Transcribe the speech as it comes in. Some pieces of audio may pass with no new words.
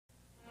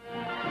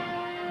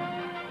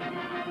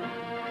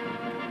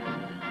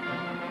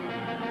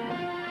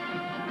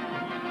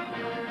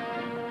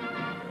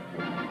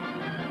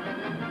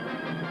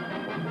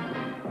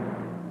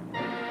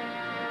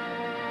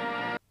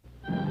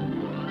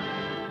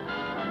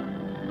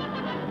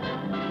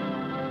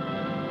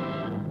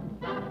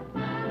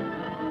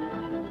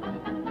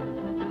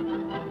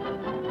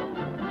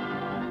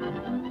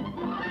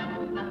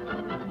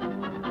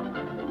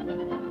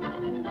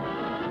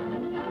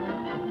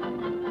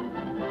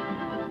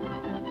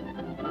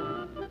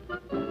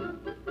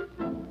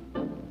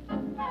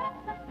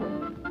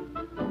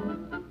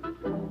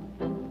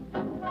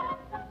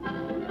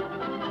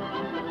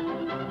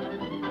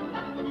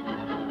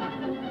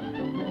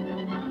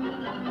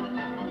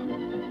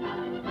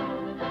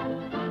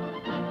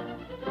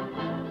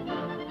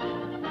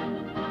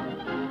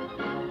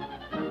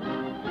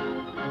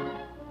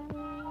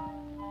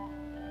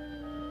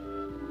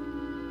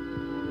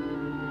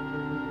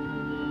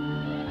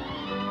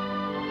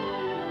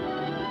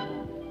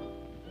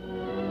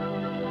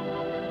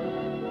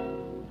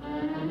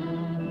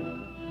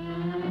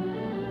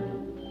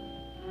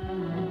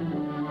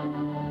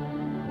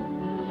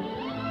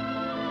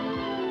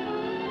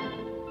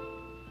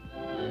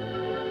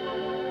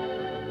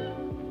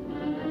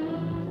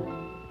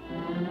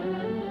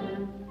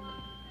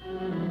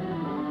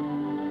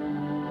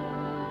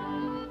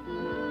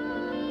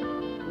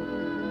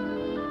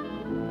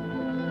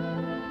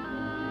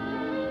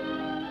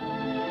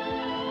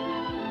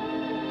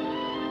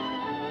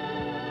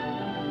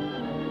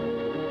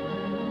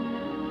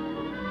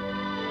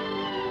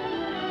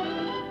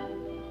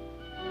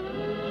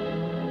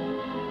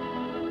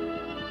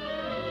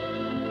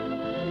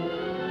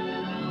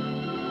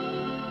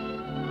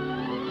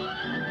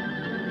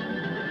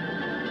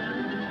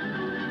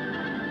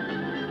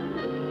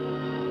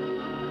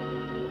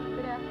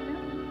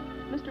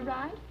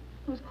Wright?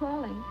 Who's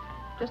calling?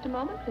 Just a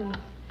moment, please.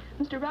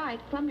 Mr. Wright,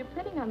 Columbia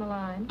Printing on the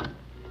line.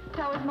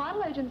 Towers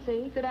Model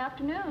Agency. Good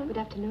afternoon. Good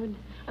afternoon.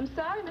 I'm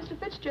sorry Mr.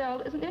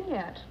 Fitzgerald isn't in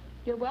yet.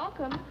 You're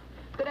welcome.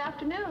 Good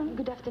afternoon.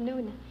 Good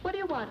afternoon. What do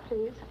you want,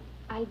 please?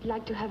 I'd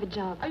like to have a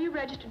job. Are you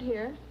registered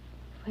here?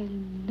 Well,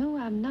 no,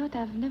 I'm not.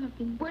 I've never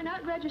been... We're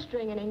not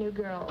registering any new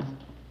girls.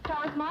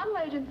 Towers Model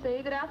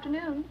Agency. Good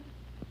afternoon.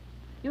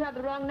 You have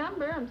the wrong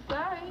number. I'm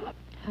sorry.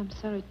 I'm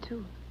sorry,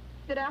 too.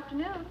 Good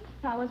afternoon.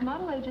 Towers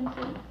Model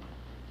Agency.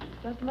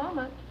 Just a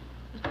moment.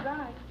 Mr.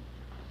 Wright.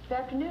 Good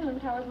afternoon.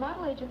 Towers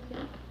Model Agency.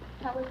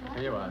 Towers Model.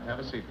 Here you are. Have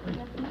a seat, please.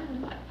 Good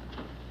afternoon.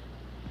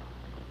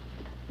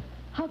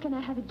 How can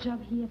I have a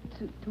job here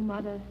to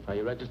model? Are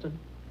you registered?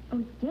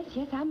 Oh,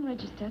 yes, I'm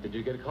registered. Did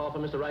you get a call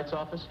from Mr. Wright's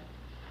office?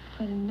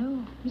 Well,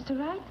 no. Mr.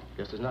 Wright?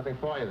 Guess there's nothing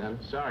for you then.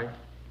 Sorry.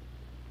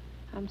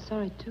 I'm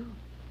sorry, too.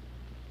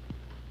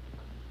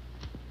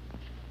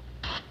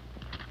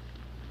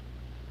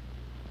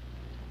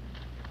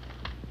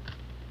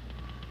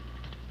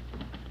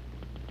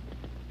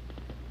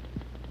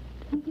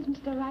 This is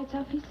Mr. Wright's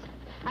office.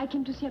 I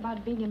came to see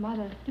about being a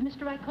model. Did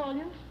Mr. Wright call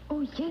you?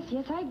 Oh,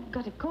 yes, I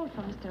got a call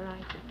from Mr.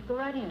 Wright. Go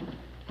right in.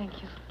 Thank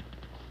you.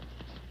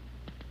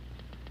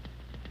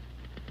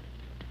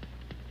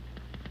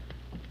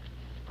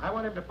 I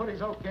want him to put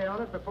his okay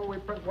on it before we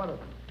print one of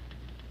them.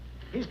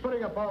 He's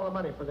putting up all the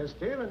money for this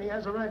deal, and he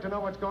has a right to know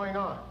what's going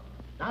on.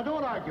 Now,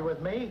 don't argue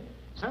with me.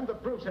 Send the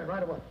proofs in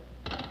right away.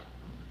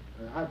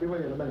 I'll be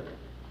with you in a minute.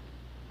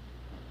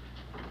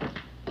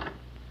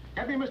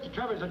 Give me Mr.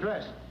 Trevor's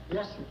address.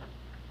 Yes,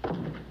 sir.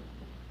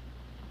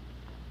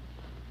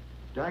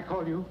 Did I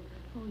call you?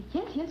 Oh,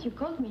 yes, you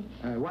called me.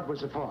 What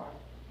was it for?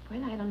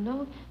 Well, I don't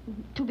know.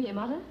 To be a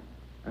model?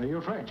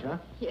 You're French, huh?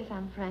 Yes,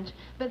 I'm French.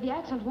 But the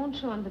accent won't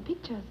show on the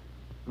pictures.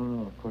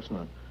 No, of course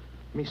not.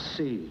 Let me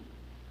see.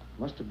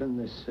 Must have been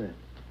this,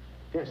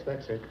 Yes,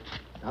 that's it.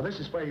 Now, this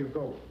is where you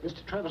go.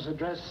 Mr. Trevor's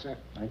address, sir.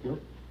 Thank you.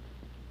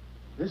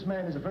 This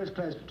man is a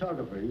first-class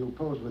photographer. He'll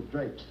pose with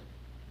drapes.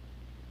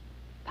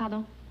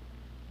 Pardon?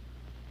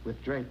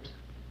 With drapes.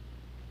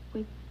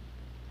 With...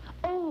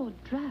 Oh,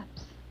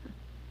 drapes.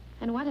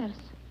 And what else?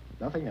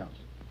 Nothing else.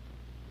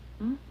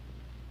 Hmm?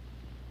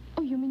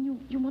 Oh, you mean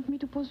you want me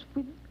to pose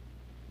with...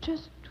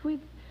 just with...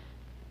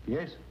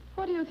 Yes.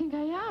 What do you think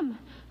I am?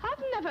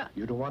 I've never...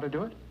 You don't want to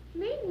do it?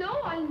 Me? No,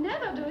 I'll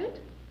never do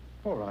it.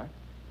 All right.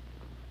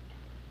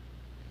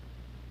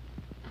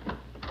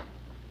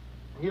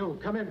 You,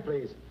 come in,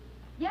 please.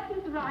 Yes,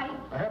 Mr. Wright.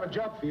 I have a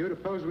job for you to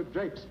pose with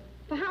drapes.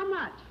 For how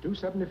much?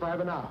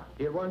 $2.75 an hour.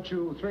 He'll want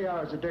you 3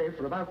 hours a day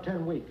for about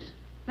 10 weeks.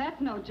 That's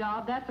no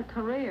job. That's a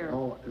career.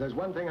 Oh, there's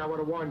one thing I want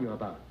to warn you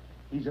about.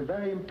 He's a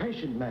very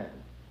impatient man.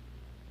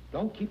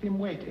 Don't keep him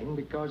waiting,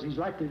 because he's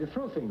likely to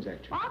throw things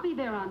at you. I'll be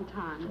there on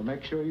time. So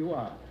make sure you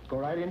are. Go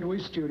right into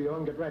his studio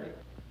and get ready.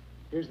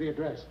 Here's the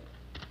address.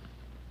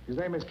 His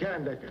name is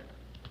Carendicker.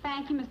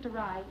 Thank you, Mr.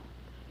 Wright.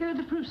 Here are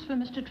the proofs for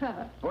Mr.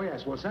 Trevor. Oh,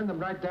 yes, we'll send them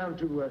right down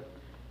to...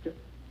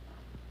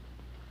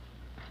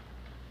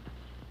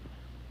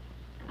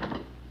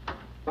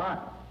 Bart,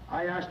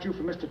 I asked you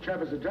for Mr.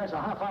 Trevor's address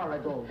a half hour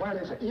ago. Where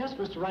is it? Yes,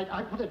 Mr. Wright,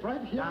 I put it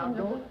right here. Now,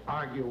 don't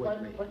argue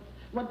with me.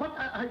 But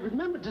I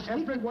remember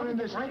distinctly... Everyone in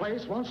this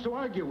place wants to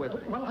argue with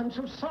me. Well, I'm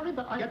so sorry,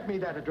 but I... Get me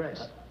that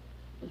address.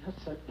 Yes,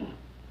 sir.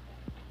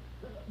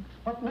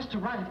 But,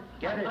 Mr. Wright...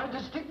 Get it. I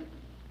distinctly...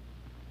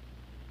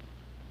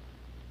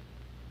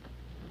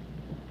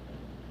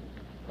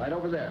 Right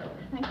over there.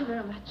 Thank you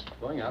very much.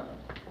 Going up.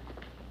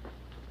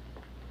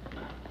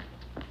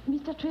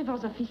 Mr.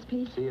 Trevor's office,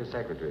 please. See your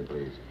secretary,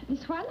 please.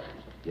 This one?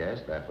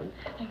 Yes, that one.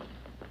 Thank you.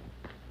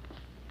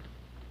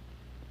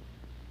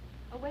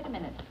 Oh, wait a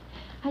minute.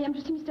 I am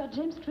to see Mr.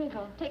 James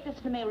Trevor. Take this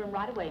to the mailroom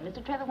right away.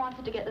 Mr. Trevor wants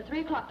it to get the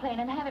 3 o'clock plane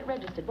and have it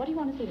registered. What do you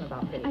want to see him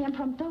about, please? I am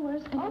from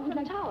Towers, and I Oh, would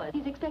from like... Towers.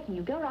 He's expecting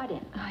you. Go right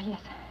in. Ah, yes.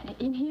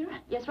 In here?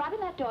 Yes, right in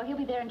that door. He'll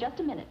be there in just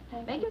a minute.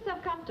 Make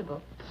yourself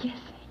comfortable.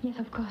 Yes,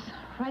 of course.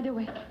 Right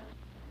away.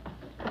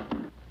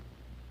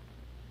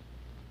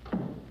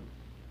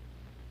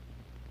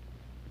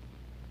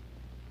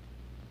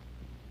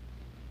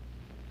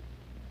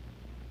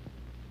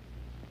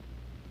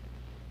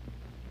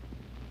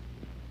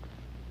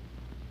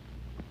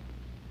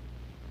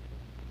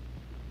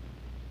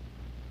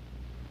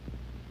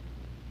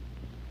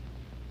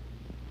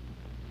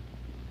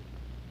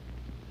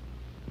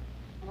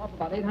 Off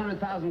about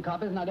 800,000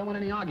 copies, and I don't want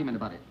any argument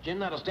about it. Jim,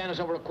 that'll stand us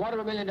over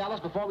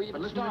 $250,000 before we even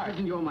But listen, start. this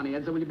isn't your money,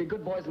 Ed, so will you be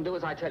good boys and do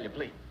as I tell you,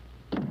 please?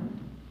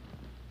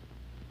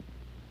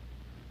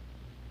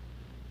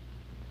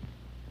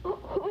 Who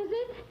is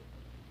it?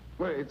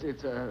 Well,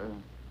 it's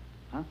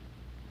huh?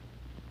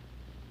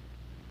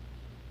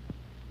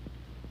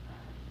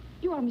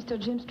 You are Mr.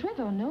 James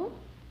Trevor, no?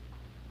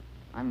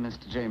 I'm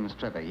Mr. James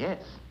Trevor,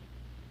 yes.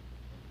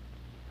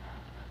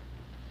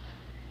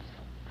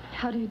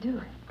 How do you do?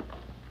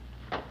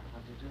 How do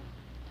you do?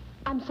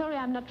 I'm sorry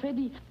I'm not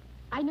ready.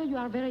 I know you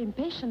are very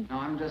impatient. No,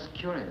 I'm just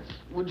curious.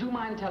 Would you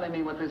mind telling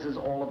me what this is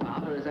all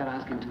about, or is that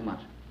asking too much?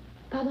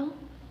 Pardon?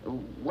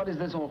 What is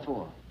this all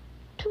for?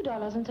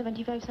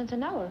 $2.75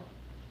 an hour.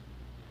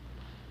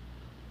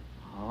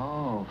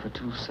 Oh, for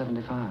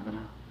 $2.75 an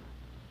hour.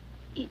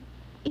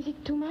 Is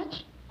it too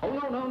much?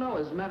 Oh, no.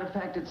 As a matter of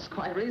fact, it's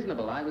quite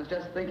reasonable. I was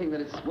just thinking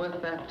that it's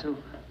worth that to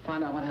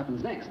find out what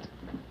happens next.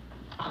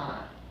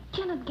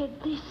 Cannot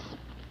get this.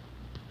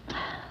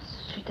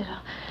 Zut,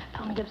 alors,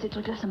 formidable, ces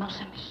trucs-là, ça marche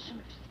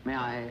jamais. May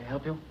I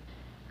help you?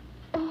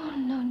 Oh,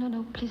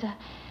 no, please.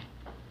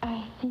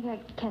 I think I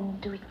can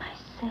do it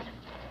myself.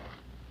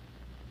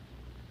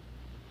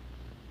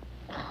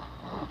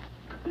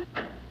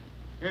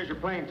 Here's your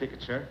plane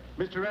ticket, sir.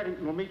 Mr.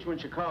 Eddington will meet you in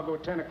Chicago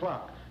at 10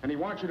 o'clock, and he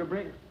wants you to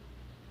bring...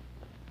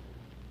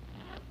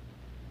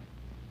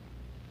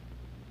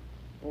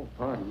 Oh,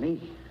 pardon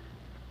me.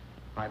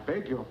 I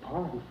beg your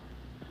pardon.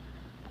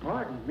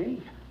 Pardon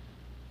me.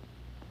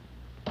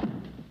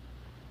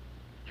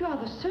 You are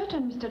the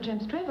certain Mr.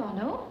 James Trevor,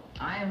 no?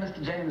 I am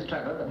Mr. James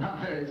Trevor, but not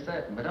very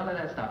certain. But don't let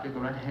that stop you. Go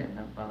right ahead.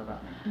 Don't bother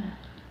about me.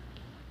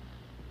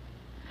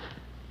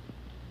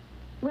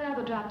 Where are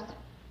the drops?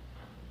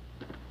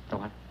 The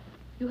what?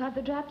 You have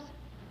the drops?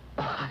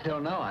 Oh, I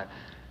don't know. I've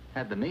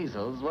had the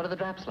measles. What are the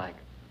drops like?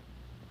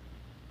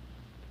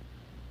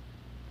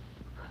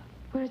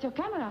 Where is your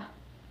camera?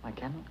 My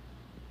camera?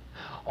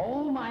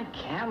 Oh, my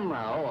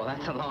camera. Oh,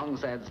 that's a long,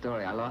 sad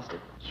story. I lost it.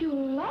 You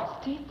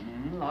lost it?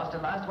 Lost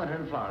it last winter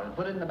in Florida.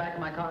 Put it in the back of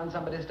my car and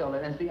somebody stole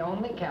it. And it's the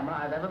only camera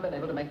I've ever been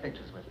able to make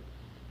pictures with.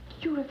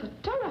 You're a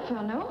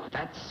photographer, no?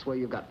 That's where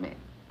you got me.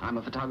 I'm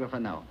a photographer,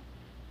 no.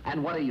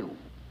 And what are you?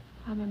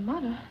 I'm a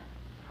model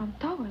from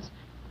Towers.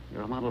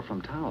 You're a model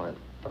from Towers.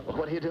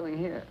 What are you doing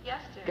here?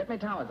 Yes, sir. Get me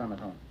Towers on the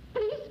phone.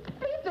 Please,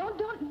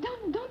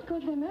 don't call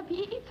them up.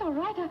 It's all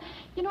right.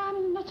 You know,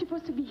 I'm not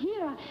supposed to be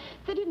here.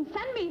 They didn't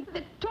send me.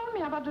 They told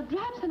me about the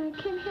drops and I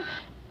came here.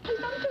 Please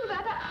don't do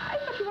that. I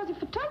thought you was a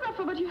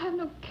photographer, but you have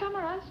no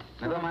cameras.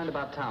 Never mind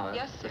about Towers.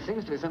 Yes, sir. There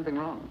seems to be something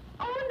wrong.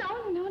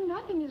 Oh, no,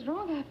 nothing is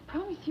wrong. I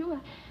promise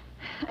you.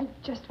 I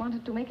just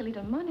wanted to make a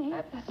little money.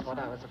 That's what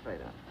I was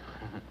afraid of.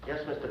 Yes,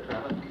 Mr.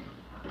 Trevor.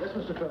 Yes,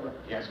 Mr. Trevor.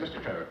 Yes,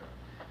 Mr. Trevor.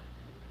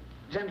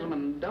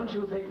 Gentlemen, don't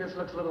you think this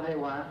looks a little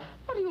haywire?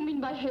 What do you mean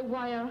by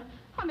haywire?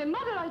 I'm a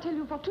model, I tell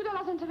you, for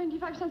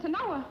 $2.75 an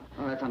hour.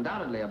 Well, that's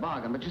undoubtedly a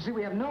bargain, but you see,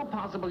 we have no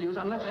possible use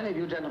unless any of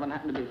you gentlemen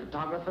happen to be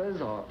photographers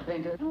or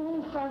painters.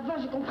 Oh, ça va,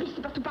 j'ai compris,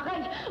 c'est partout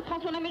pareil.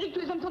 France, en Amérique, tous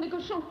les hommes sont des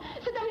cochons.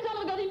 C'est amusant de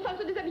regarder une femme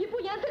se déshabiller pour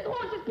rien, c'est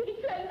drôle, c'est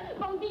spirituel.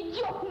 Bande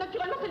d'idiots,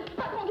 naturellement, c'est le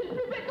patron qui est le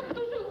plus bête, comme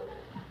toujours.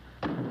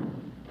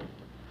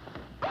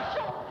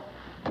 Cochon!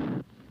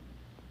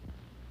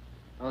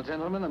 Well,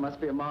 gentlemen, there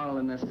must be a moral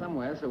in this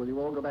somewhere, so will you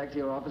all go back to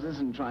your offices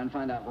and try and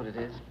find out what it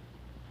is?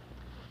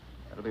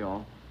 That'll be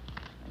all.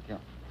 Thank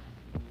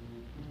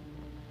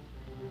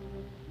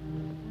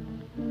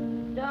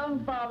you.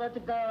 Don't bother to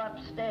go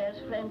upstairs,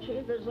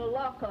 Frenchie. There's a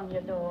lock on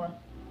your door.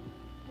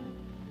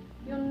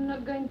 You're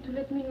not going to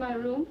let me in my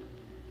room?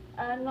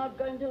 I'm not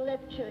going to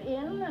let you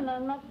in, and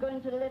I'm not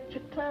going to let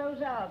you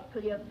close out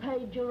till you've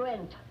paid your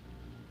rent.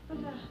 But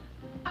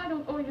I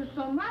don't owe you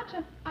so much.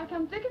 I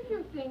can take a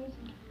few things.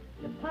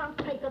 You can't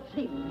take a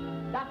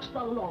thing. That's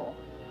the law.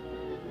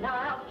 Now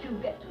out you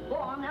get. Go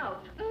on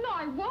out. No,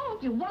 I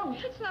won't. You won't.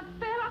 It's not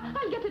fair.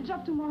 I'll get a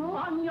job tomorrow.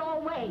 On your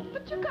way.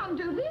 But you can't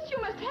do this.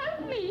 You must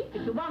help me.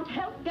 If you want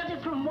help, get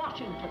it from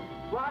Washington.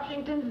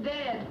 Washington's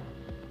dead.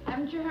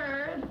 Haven't you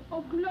heard?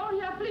 Oh,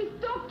 Gloria, please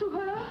talk to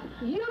her.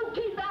 You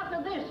keep out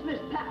of this, Miss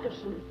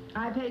Patterson.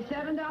 I pay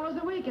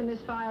 $7 a week in this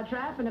fire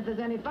trap, and if there's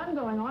any fun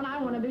going on,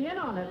 I want to be in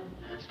on it.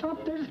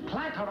 Stop this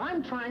clatter.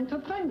 I'm trying to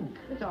think.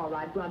 It's all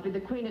right, Grumpy. The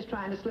Queen is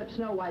trying to slip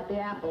Snow White the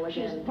apple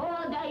again. She's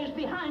 4 days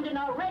behind in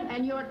her rent.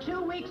 And you're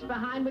 2 weeks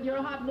behind with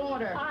your hot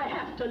water. I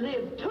have to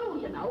live, too,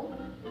 you know.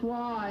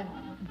 Why?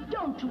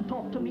 Don't you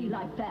talk to me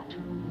like that.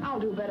 I'll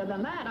do better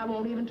than that. I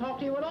won't even talk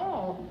to you at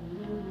all.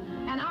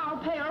 And I'll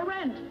pay her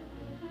rent.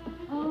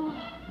 Oh,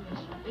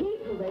 these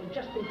people, they've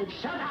just been...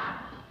 Shut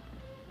up!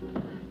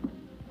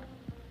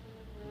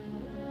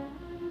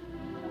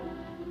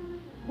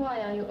 Why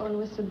are you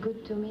always so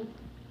good to me?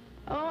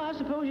 Oh, I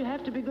suppose you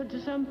have to be good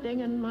to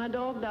something, and my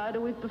dog died a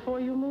week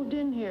before you moved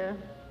in here.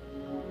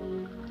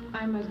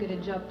 I must get a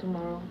job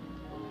tomorrow.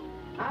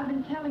 I've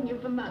been telling you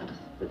for months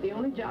that the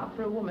only job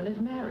for a woman is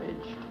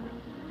marriage.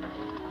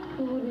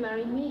 Who would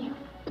marry me?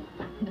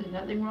 There's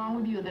nothing wrong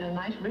with you that a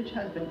nice rich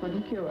husband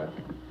couldn't cure.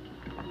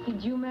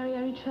 Did you marry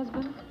a rich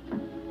husband?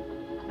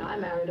 I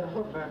married a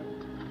hoofer.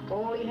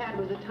 All he had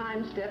was a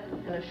time step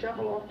and a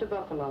shovel off to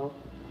Buffalo.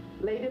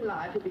 Late in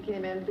life, he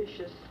became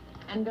ambitious.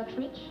 And got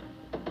rich?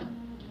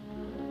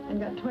 And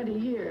got 20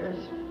 years.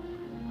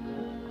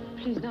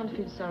 Please don't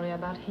feel sorry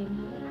about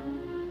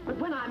him. But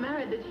when I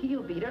married this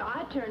heel beater,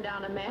 I turned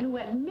down a man who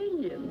had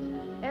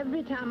millions.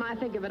 Every time I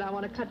think of it, I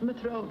want to cut my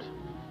throat.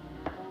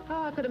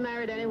 Oh, I could have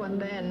married anyone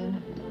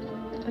then.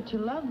 But you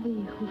love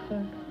the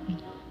hoofer.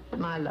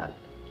 My luck.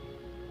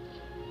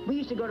 We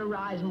used to go to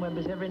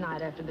Reisenweber's every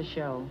night after the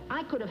show.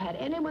 I could have had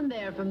anyone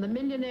there, from the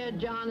millionaire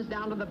Johns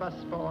down to the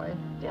busboy.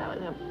 Yeah,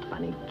 was a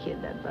funny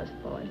kid, that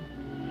busboy.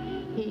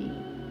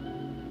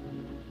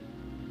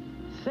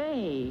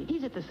 Say,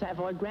 he's at the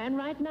Savoy Grand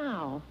right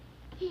now.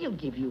 He'll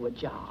give you a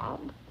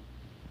job.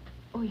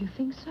 Oh, you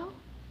think so?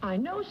 I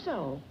know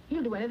so.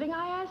 He'll do anything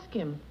I ask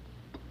him.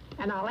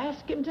 And I'll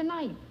ask him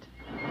tonight.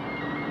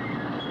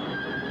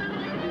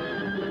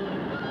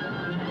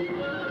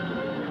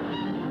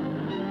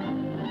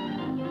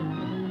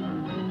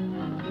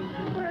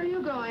 Where are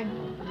you going?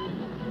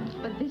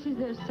 But this is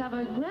the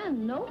Savoy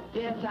Grand, no?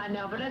 Yes, I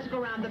know, but let's go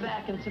around the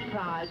back and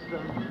surprise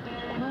them.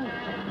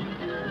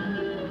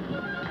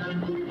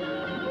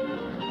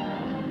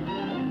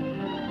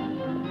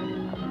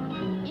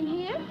 In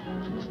here?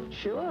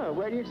 Sure.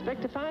 Where do you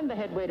expect to find the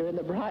head waiter? In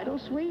the bridal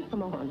suite?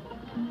 Come on.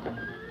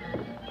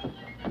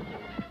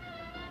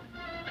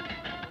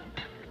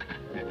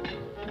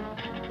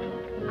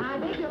 I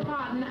beg your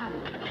pardon.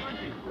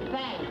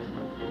 Thanks.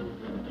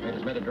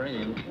 Latest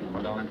Mediterranean,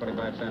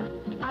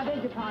 $1.25. I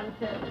beg your pardon,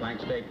 sir. Flank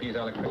steak, peas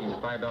a la cream,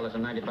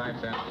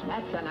 $5.95.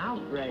 That's an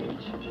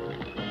outrage.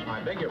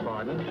 I beg your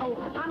pardon. Oh,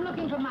 I'm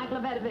looking for Mike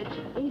Lebetovich.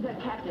 He's a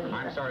captain.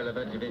 I'm sorry,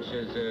 Lebetovich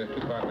is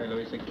two-car play,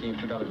 Louis 16,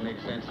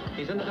 $2.80.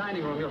 He's in the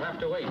dining room. You'll have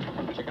to wait.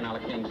 Chicken a la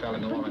king, salad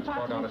New Orleans,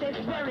 $4.85.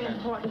 It's very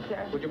important,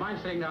 sir. Would you mind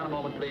sitting down a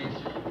moment, please?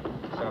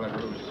 Salad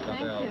Rouge,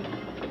 Stafel,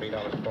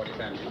 $3.40.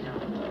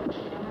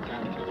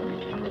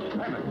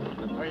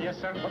 Herman. Yes,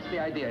 sir? What's the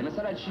idea? In a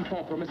salad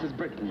chiffon for Mrs.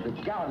 Britton, the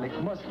garlic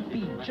must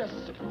be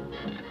just...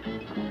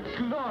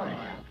 Gloria!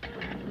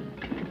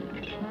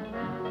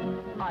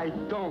 I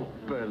don't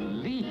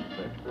believe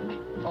it.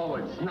 Oh,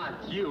 it's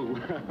not you.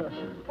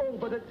 Oh,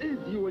 but it is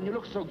you, and you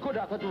look so good.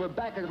 I thought you were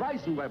back at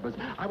Reisenweber's.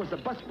 I was a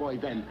busboy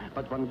then.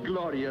 But when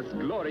Gloria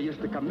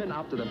used to come in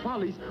after the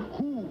volleys,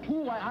 who,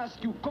 I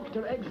ask you, cooked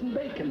her eggs and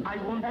bacon? I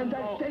won't And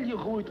I'll tell you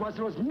who it was.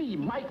 It was me,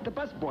 Mike the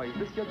busboy. Is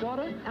this your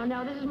daughter? Oh,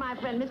 no, this is my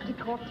friend, Mr.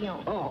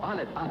 Cortion. Oh,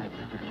 Annette.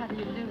 How do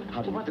you do?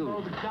 How do you do?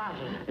 What's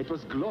daughter? It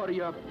was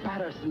Gloria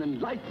Patterson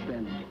and Lights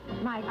then.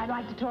 Mike, I'd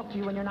like to talk to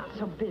you when you're not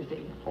so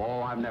busy.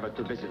 Oh, I'm never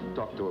too busy to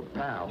talk to a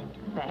pal.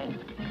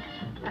 Thanks.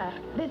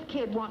 This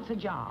kid wants a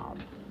job.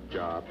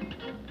 Job?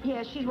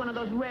 Yes, she's one of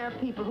those rare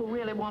people who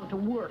really want to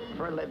work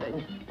for a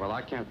living. Well,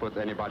 I can't put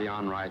anybody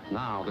on right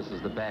now. This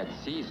is the bad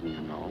season,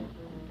 you know.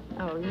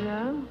 Oh,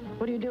 yeah?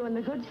 What do you do in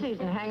the good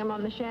season? Hang them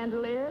on the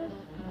chandeliers?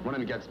 When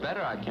it gets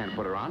better, I can't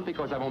put her on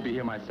because I won't be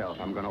here myself.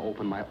 I'm going to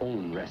open my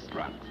own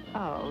restaurant.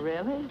 Oh,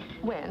 really?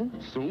 When?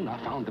 Soon. I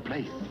found the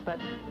place. But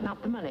not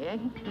the money, eh?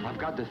 I've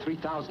got the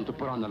 $3,000 to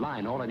put on the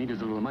line. All I need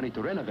is a little money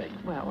to renovate.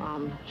 Well,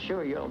 I'm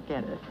sure you'll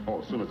get it.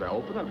 Oh, as soon as I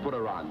open, I'll put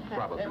her on,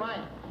 probably. Hey, Mike.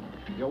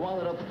 Your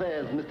wallet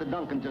upstairs. Mr.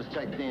 Duncan just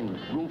checked in.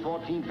 Room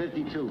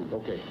 1452.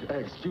 Okay.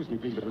 Excuse me,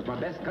 please, but it was my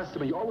best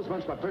customer. He always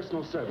wants my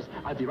personal service.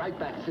 I'll be right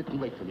back. Sit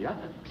and wait for me, huh?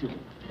 Excuse me.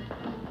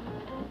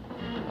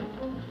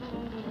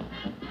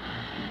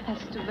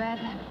 That's too bad.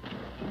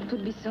 It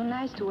would be so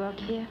nice to work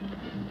here.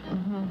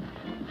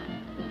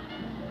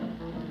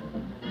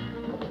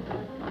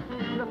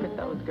 Look at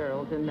those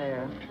girls in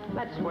there.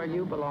 That's where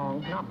you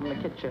belong, not in the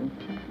kitchen.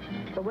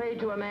 The way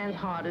to a man's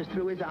heart is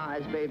through his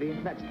eyes, baby.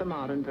 That's the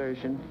modern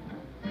version.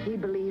 He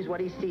believes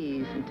what he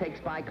sees and takes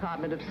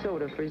bicarbonate of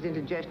soda for his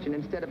indigestion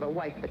instead of a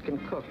wife that can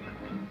cook.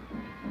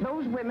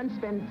 Those women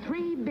spend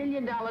 $3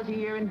 billion a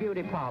year in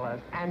beauty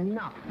parlors and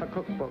not for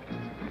cookbooks.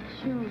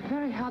 You're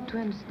very hard to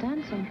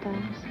understand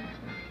sometimes.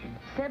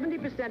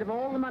 70% of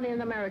all the money in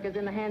America is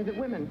in the hands of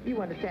women.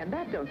 You understand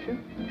that, don't you?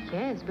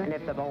 Yes, but... And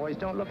if the boys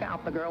don't look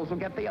out, the girls will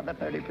get the other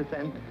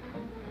 30%.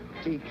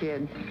 Gee,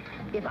 kid,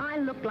 if I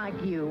looked like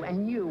you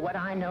and knew what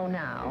I know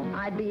now,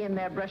 I'd be in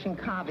there brushing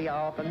caviar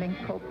off a mink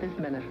coat this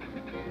minute.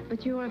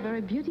 But you were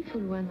very beautiful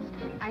once.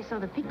 I saw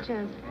the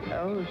pictures.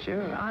 Oh,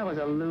 sure. I was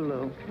a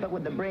Lulu, but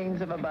with the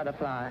brains of a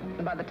butterfly.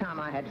 And by the time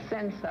I had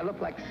sense, I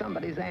looked like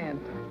somebody's aunt.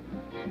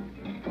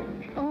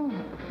 Oh,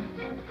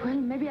 well,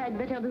 maybe I'd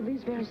better do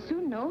this very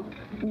soon, no?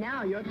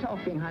 Now you're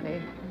talking,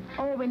 honey.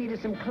 All we need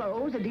is some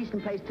clothes, a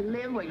decent place to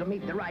live where you'll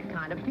meet the right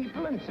kind of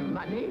people, and some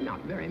money,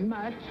 not very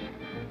much.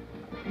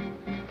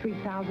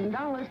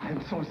 $3,000.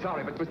 I'm so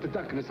sorry, but Mr.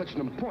 Duncan is such an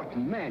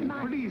important man.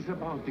 Mike. Please,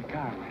 about the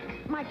car.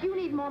 Mike, you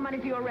need more money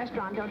for your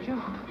restaurant, don't you?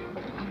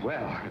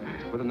 Well,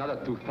 with another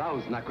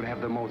 $2,000, I could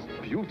have the most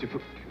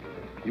beautiful...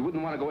 You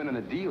wouldn't want to go in on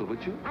a deal,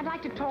 would you? I'd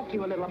like to talk to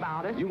you a little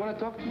about it. You want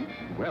to talk to me?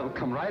 Well,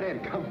 come right in.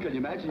 Come, can you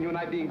imagine you and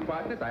I being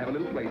partners? I have a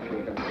little place for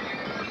you.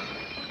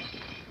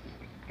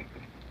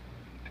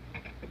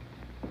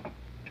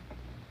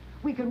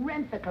 We can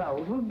rent the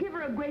clothes. We'll give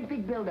her a great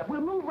big build-up. We'll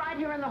move right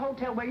here in the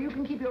hotel where you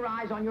can keep your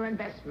eyes on your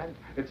investment.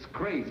 It's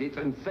crazy. It's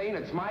insane.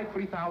 It's my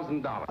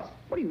 $3,000.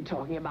 What are you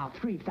talking about,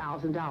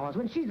 $3,000?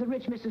 When she's the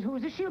rich Mrs.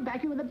 Hoosier, she'll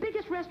back you in the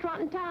biggest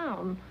restaurant in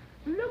town.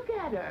 Look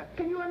at her.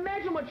 Can you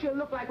imagine what she'll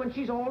look like when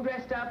she's all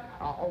dressed up?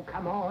 Oh,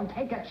 come on,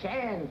 take a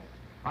chance.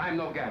 I'm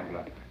no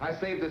gambler. I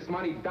save this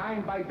money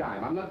dime by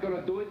dime. I'm not going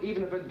to do it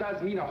even if it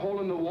does mean a hole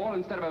in the wall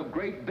instead of a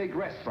great big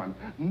restaurant.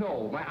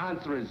 No. My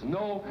answer is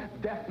no.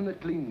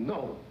 Definitely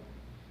no.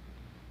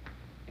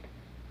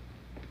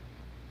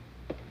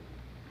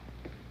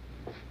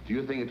 Do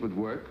you think it would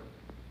work?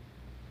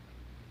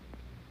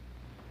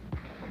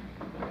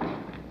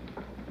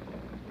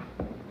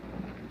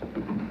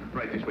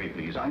 Right this way,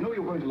 please. I know know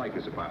you're going to like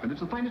this apartment.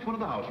 It's the finest one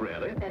in the house,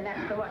 really. And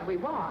that's the one we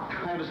want.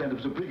 I understand it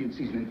was a brilliant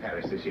season in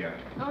Paris this year.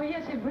 Oh,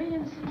 yes, a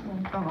brilliant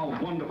season. Oh, how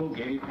wonderful,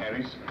 gay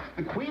Paris.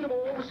 The queen of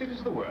all the cities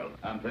of the world.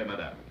 Entrez,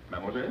 madame.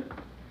 Mademoiselle.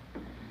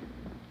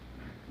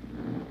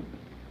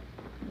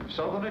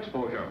 Southern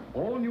exposure,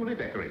 all newly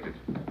decorated.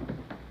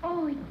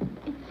 Oh,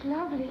 it's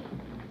lovely.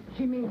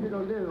 She means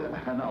it'll do.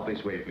 And now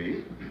this way,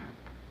 please.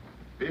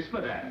 This,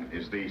 madame,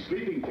 is the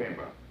sleeping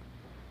chamber.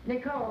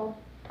 Nicole,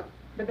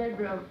 the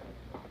bedroom.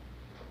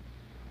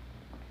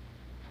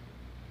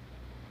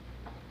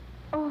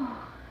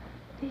 Oh,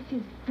 this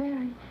is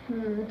very...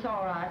 It's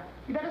all right.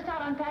 You better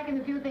start unpacking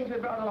the few things we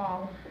brought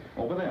along.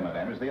 Over there,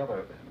 madame, is the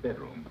other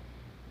bedroom.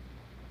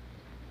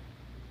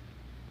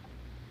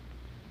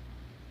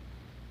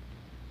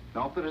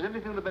 Now, if there is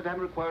anything that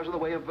madame requires in the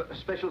way of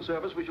special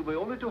service, we shall be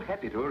only too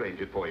happy to arrange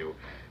it for you.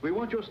 We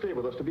want your stay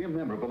with us to be a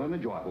memorable and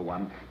enjoyable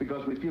one,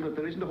 because we feel that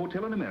there isn't a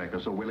hotel in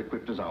America so well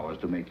equipped as ours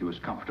to make you as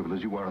comfortable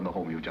as you were in the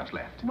home you just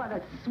left. What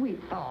a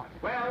sweet thought.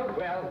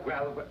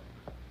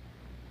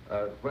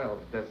 Well,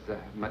 does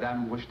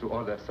Madame wish to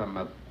order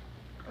some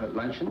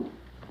luncheon?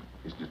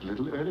 Isn't it a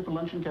little early for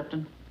luncheon,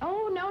 Captain?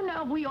 Oh,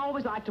 no. We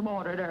always like to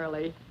order it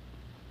early.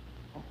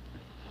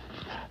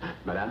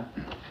 Madame,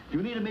 if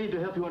you need a maid to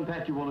help you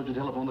unpack, you wanted to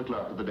telephone the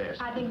clerk at the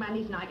desk. I think my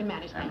niece and I can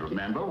manage that. And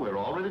remember, we're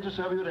all ready to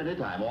serve you at any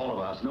time, all of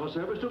us. No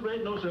service too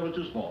great, no service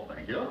too small.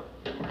 Thank you.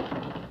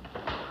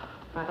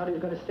 I thought he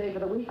was going to stay for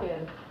the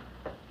weekend.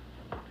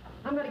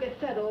 I'm going to get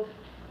settled.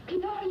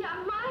 Gloria,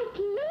 Mike,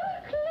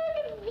 look,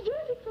 it's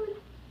beautiful.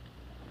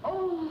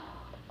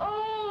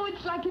 Oh,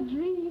 it's like a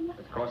dream.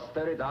 It costs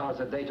 $30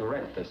 a day to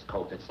rent this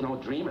coat. It's no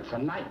dream, it's a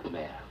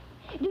nightmare.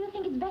 Do you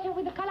think it's better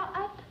with the color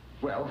up?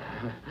 Well,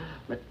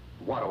 but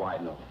what do I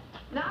know?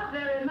 Not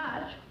very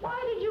much. Why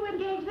did you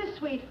engage this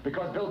suite?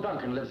 Because Bill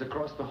Duncan lives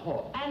across the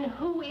hall. And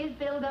who is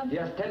Bill Duncan? He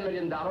has $10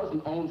 million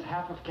and owns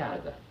half of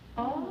Canada.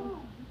 Oh,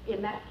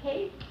 in that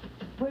case,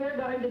 we're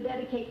going to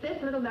dedicate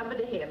this little number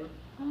to him.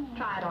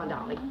 Try it on,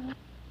 darling.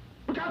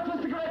 Look out for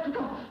the cigarette!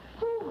 Look out!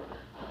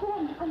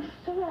 Oh, I'm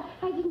sorry.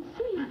 I didn't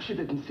see it. She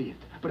didn't see it.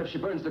 But if she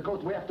burns the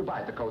coat, we have to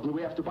buy the coat. And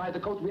we have to buy the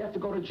coat, we have to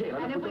go to jail.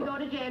 And if we go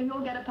to jail,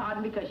 you'll get a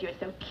pardon because you're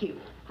so cute.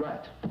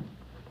 Right.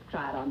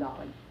 Try it on,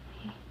 darling.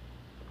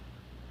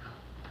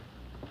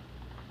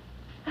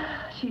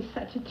 She's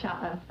such a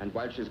child. And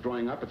while she's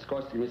growing up, it's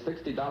costing me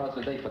 $60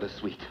 a day for the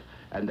suite.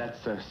 And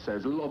that's a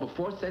little over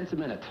 4 cents a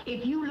minute.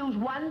 If you lose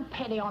 1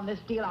 penny on this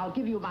deal, I'll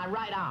give you my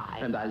right eye.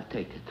 And I'll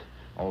take it.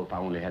 Oh, if I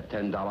only had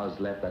 $10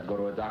 left, I'd go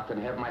to a doctor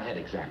and have my head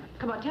examined.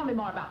 Come on, tell me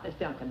more about this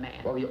Duncan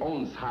man. Well, he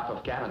owns half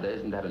of Canada.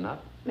 Isn't that enough?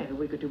 Maybe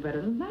we could do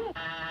better than that.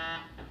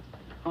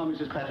 Oh,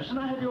 Mrs. Patterson,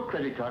 I have your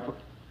credit card for...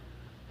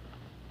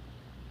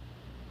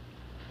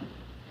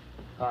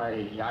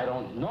 I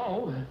don't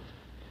know.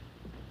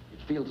 It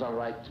feels all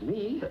right to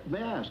me.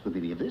 May I ask with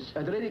any of this?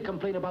 Did any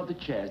complain about the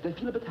chairs? They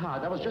feel a bit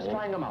hard. I was just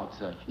trying them out,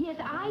 sir. Yes,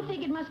 I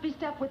think it must be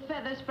stuffed with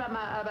feathers from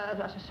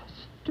a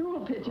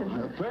stool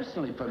pigeon.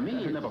 Personally, for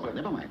me... Never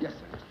mind. Yes,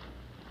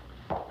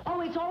 sir.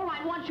 Oh, it's all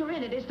right once you're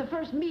in it. It's the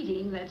first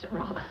meeting that's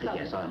rather sudden.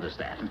 Yes, I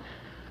understand.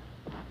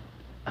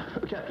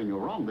 Captain, you're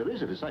wrong. There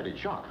is a decided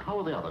shock. How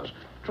are the others?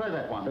 Try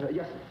that one.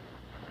 Yes,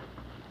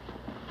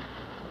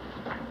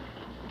 sir.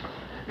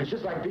 It's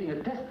just like being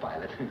a test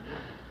pilot.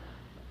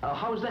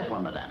 How's that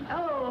one, madame?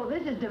 Oh,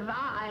 this is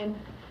divine.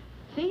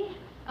 See?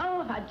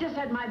 Oh, if I just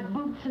had my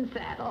boots and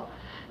saddle.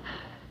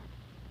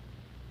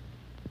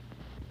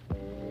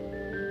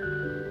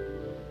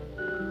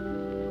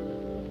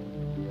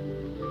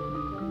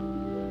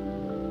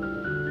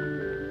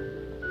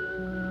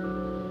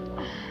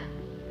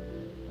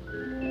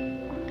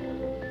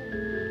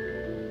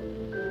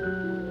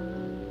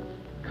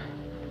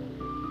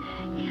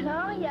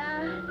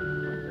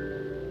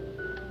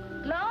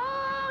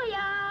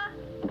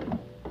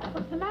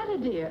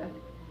 Dear,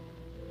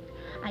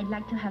 I'd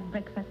like to have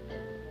breakfast.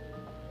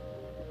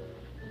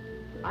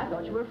 I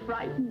thought you were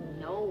frightened.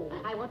 No,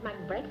 I want my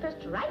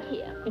breakfast right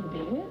here. In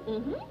bed?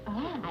 Mm-hmm.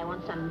 Oh. I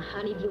want some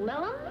honeydew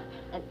melon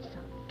and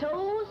some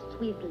toast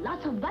with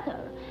lots of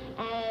butter.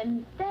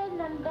 And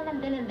then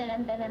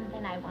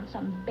I want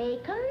some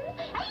bacon.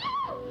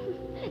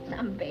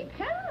 Some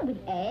bacon with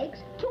eggs.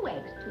 Two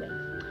eggs.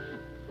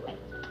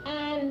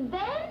 And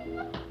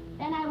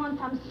then I want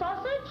some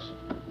sausage.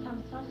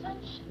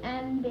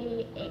 And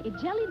a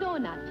jelly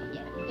donut.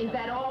 Yes. Is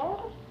that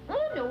all?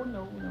 Oh,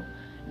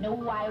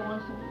 no, I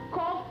want some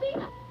coffee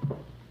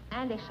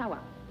and a shower.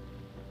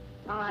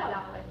 All right,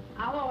 darling.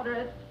 I'll order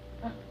it.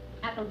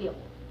 That'll deal.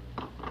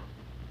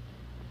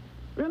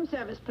 Room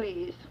service,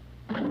 please.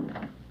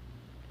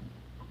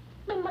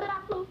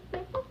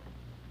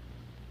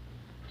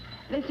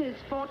 This is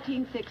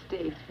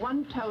 $14.60.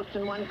 1 toast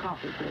and 1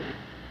 coffee, please.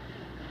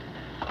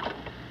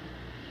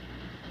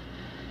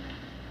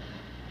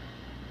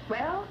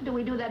 Well, do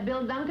we do that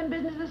Bill Duncan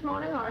business this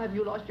morning, or have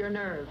you lost your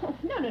nerve? Oh,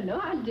 no,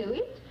 I'll do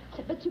it.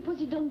 But suppose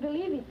you don't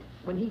believe it.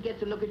 When he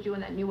gets a look at you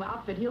in that new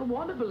outfit, he'll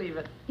want to believe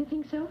it. You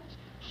think so?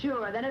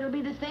 Sure, then it'll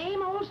be the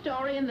same old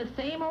story in the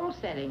same old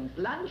settings.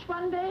 Lunch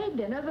one day,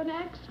 dinner the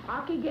next,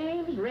 hockey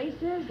games,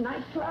 races,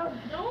 nightclubs.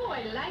 Oh,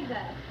 I like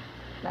that.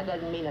 That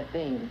doesn't mean a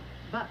thing.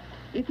 But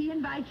if he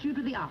invites you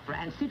to the opera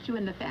and sits you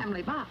in the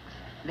family box,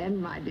 then,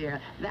 my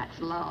dear, that's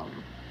love.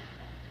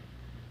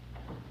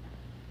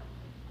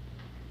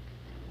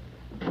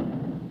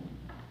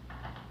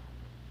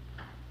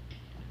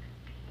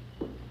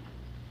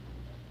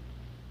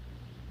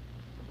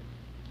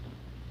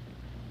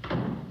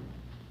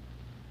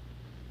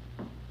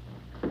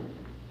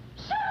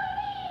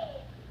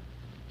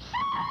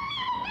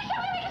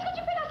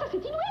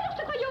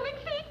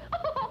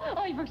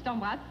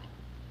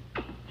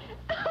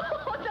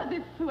 Oh, ça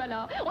c'est fou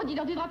alors. On dit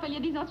dans tu te rappelles il y a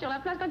 10 ans sur la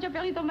plage quand tu as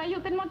perdu ton maillot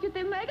tellement tu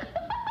étais maigre.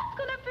 Est-ce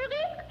qu'on a pu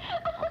rire?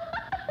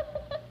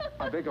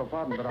 I beg your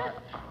pardon, but I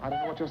don't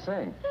know what you're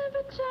saying.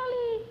 But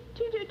Charlie,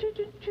 tu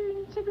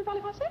ne sais plus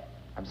parler français?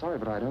 I'm sorry,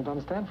 but I don't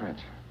understand French.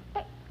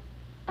 Hey,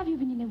 have you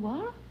been in a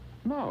war?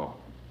 No.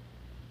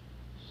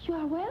 You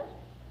are well?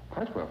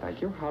 Quite well,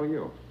 thank you. How are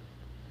you?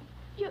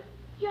 You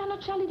are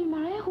not Charlie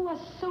Dumaret, who was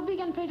so big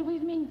and played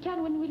with me in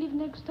Cannes when we lived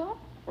next door?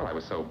 Well, I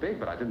was so big,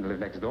 but I didn't live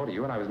next door to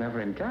you, and I was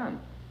never in Cannes.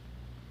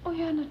 Oh,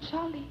 you're not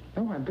Charlie.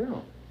 No, I'm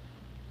Bill.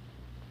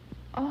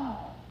 Oh.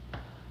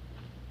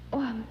 Oh,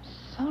 I'm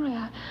sorry.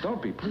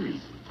 Don't be,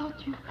 please. I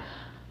thought you...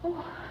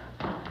 Oh.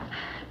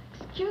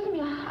 Excuse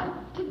me, I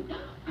didn't...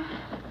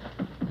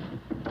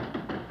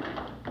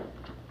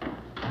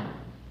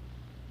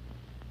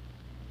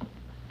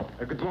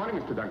 Good morning,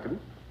 Mr. Duncan.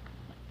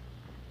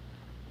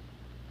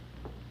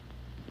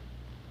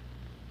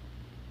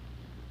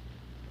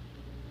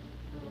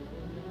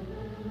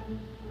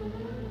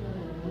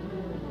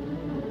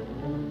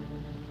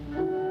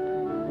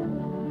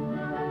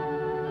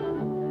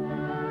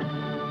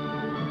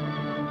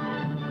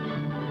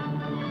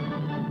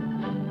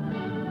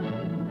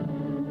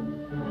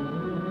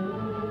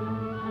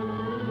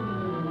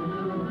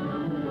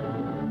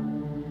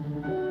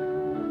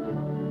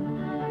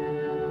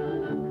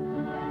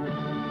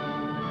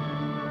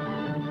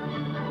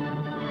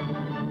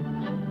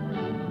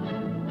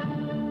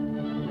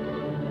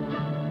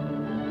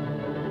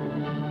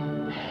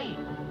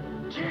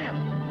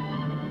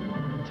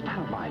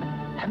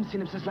 Seen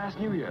him since last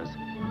New Year's.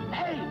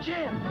 Hey,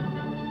 Jim!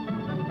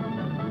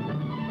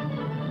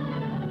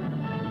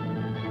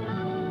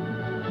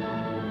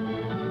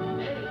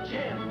 Hey,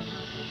 Jim! Shh!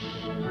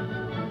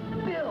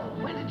 Bill,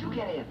 when did you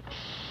get in?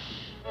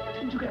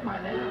 Didn't you get my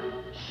letter?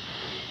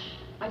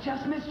 I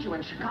just missed you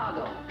in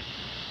Chicago.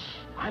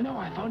 I know,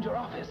 I phoned your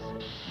office.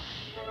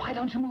 Why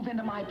don't you move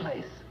into my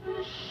place?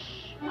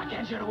 I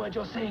can't hear a word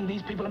you're saying.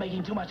 These people are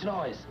making too much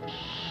noise.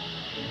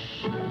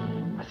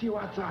 I'll see you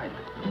outside.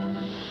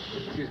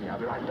 Excuse me, I'll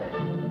be right back.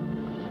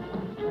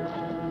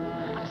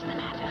 What's the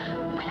matter?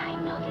 Will I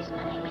know this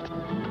money?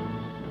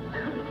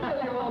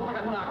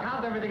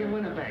 How's everything in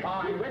Winnipeg?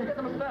 Fine. Where'd you get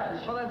the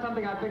mustache? Well, that's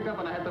something I picked up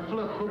when I had the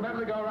flu. Remember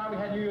the go-around we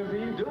had New Year's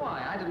Eve? Do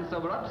I? I didn't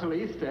sober up till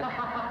Easter.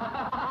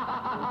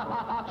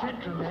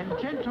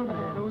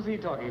 Gentlemen. Who's he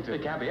talking to?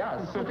 It can't be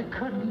us. So the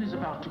curtain is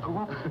about to go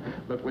up.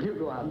 Look, will you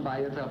go out and buy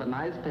yourself a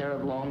nice pair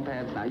of long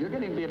pants now? You're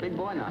getting to be a big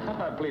boy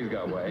now. Please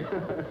go away.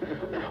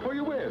 Who are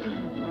you with?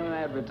 An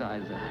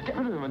advertiser. Get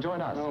rid of him and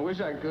join us. Oh, I wish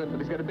I could, but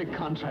he's got a big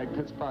contract in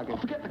his pocket. Oh,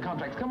 forget the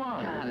contracts. Come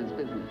on. God, it's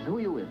business. Who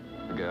are you with?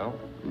 The girl?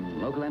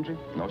 Local entry?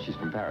 No, she's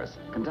from Paris.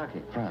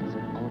 Kentucky. France.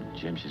 Oh,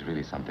 Jim, she's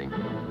really something.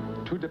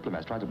 2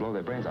 diplomats tried to blow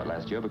their brains out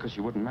last year because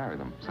she wouldn't marry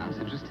them. Sounds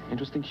interesting.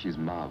 Interesting? She's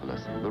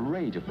marvelous. The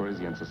rage of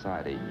Parisian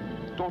society.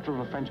 Daughter of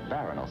a French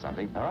baron or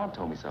something. Her aunt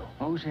told me so.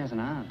 Oh, she has an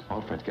aunt.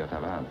 All French girls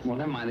have aunts. Well,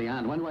 never mind the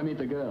aunt. When do I meet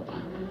the girl?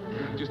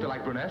 Just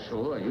like brunettes?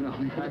 Sure, you know.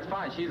 That's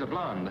fine. She's a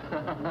blonde.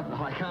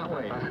 Oh, I can't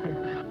wait.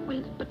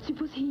 Well, but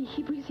suppose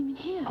he brings him in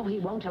here. Oh, he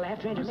won't till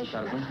after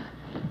intermission.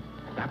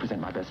 I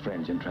present my best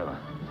friend, Jim Trevor.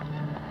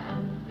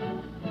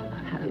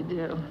 How do you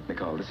do?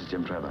 Nicole, this is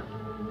Jim Trevor.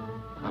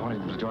 I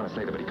wanted him to join us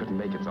later, but he couldn't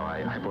make it, so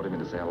I brought him in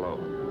to say hello.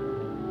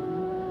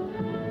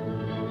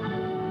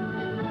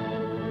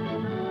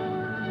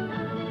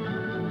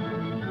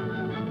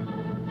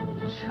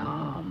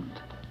 Charmed.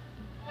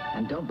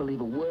 And don't believe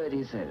a word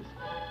he says.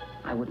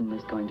 I wouldn't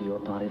miss going to your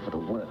party for the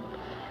world.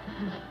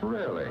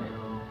 Really?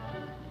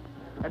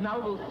 And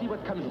now we'll see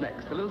what comes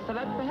next. A little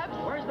salad, perhaps?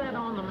 Where's that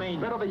on the menu?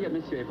 Right over here,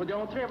 monsieur. Il faut dire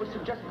entrer, I would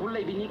suggest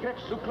poulet, vinaigrette,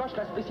 sous cloche,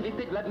 la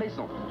spécialité de la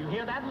maison. You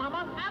hear that,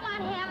 Mama? I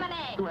want ham and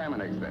eggs. 2 ham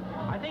and eggs, then.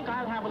 I think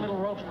I'll have a little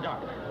roast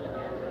duck.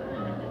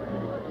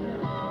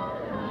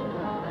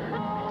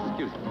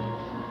 Excuse me.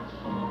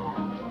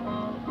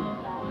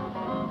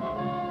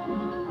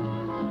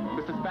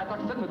 Mrs.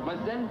 Patterson,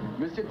 Mademoiselle,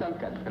 Monsieur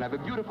Duncan. And I have a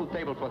beautiful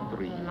table for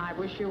 3. And I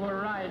wish you were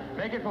right.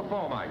 Make it for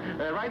 4, Mike.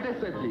 Right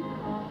this way, please.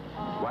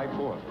 Why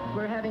 4?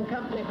 We're having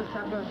company for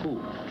supper.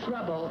 Who?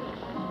 Trouble.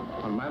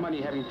 On my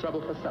money, having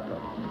trouble for supper.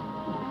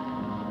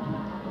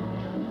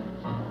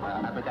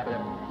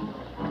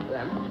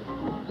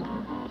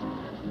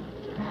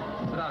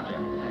 Sit down,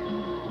 Jim.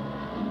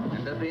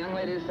 And does the young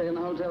lady stay in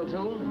the hotel,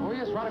 too? Oh,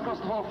 yes, right across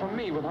the hall from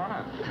me with her.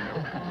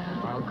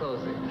 How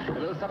cozy. A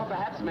little supper,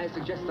 perhaps? May I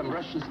suggest some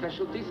Russian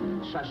specialties?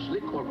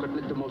 Shashlik or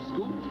cutlet de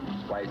Moscow?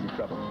 Why is he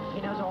trouble?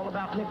 He knows all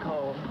about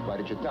Nicole. Why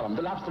did you tell him?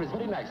 The lobster is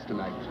very nice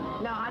tonight.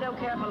 No, I don't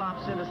care for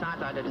lobster.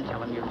 Besides, I didn't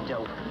tell him you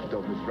dope.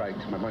 Dope is right.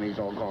 My money's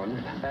all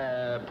gone.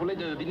 Poulet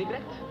de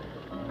vinaigrette?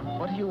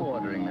 What are you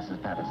ordering,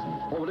 Mrs. Patterson?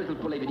 Oh, a little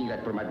poulet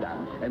vinaigrette for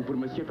madame. And for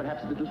monsieur,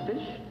 perhaps a little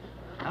fish?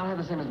 I'll have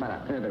the same as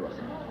madame. Very well,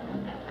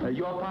 sir.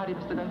 Your party,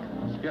 Mr.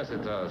 Duncan? Yes,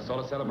 it's a sort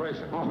of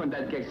celebration. Oh, in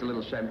that case, a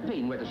little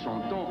champagne, wet de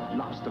chanton,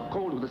 lobster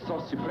cold with a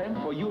sauce supreme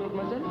for you,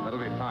 mademoiselle? That'll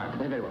be fine.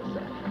 Very well,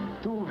 sir.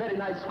 2 very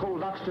nice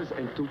cold lobsters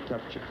and 2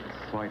 tough chickens.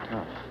 Quite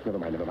tough. Never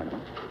mind, never mind.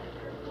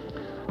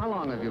 How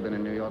long have you been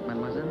in New York,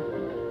 mademoiselle?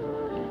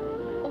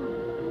 Oh,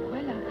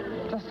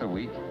 well, Just a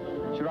week.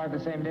 She arrived the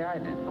same day I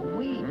did. A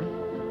week?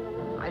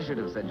 I should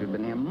have said you'd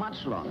been here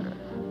much longer.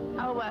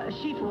 Oh,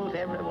 she fools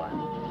everyone.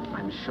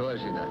 I'm sure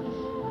she does.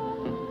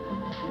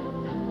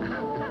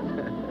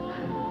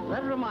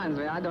 That reminds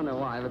me, I don't know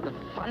why, but the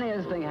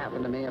funniest thing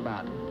happened to me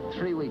about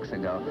 3 weeks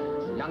ago.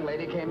 This young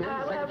lady came in.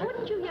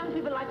 Wouldn't you young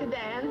people like to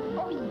dance?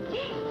 oh,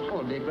 yes. Oh,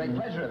 it'd be a great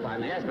pleasure if I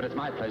may. Yes, but it's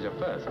my pleasure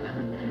first.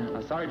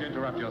 I'm sorry to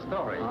interrupt your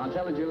story. I'll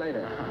tell it to you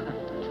later.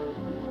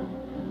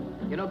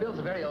 You know, Bill's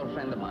a very old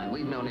friend of mine.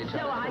 We've known each other.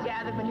 So I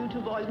gathered when you two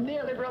boys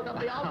nearly broke up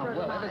the opera.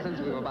 Well, ever since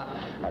we were about...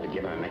 I'll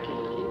give her a necklace.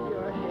 Keep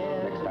your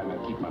head. Next time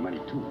I'll keep my money,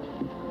 too.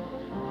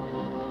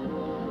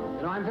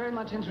 You know, I'm very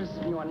much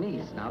interested in your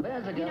niece. Now,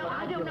 there's a girl... You know,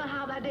 I don't know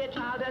how that dear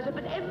child does it,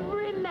 but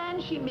every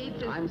man she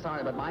meets is... I'm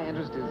sorry, but my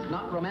interest is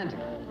not romantic.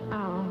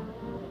 Oh.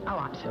 Oh,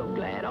 I'm so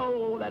glad.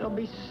 Oh, that'll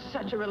be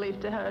such a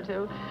relief to her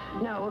to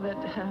know that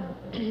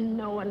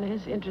no one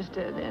is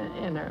interested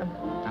in her.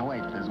 Now,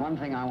 wait. There's one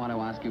thing I want to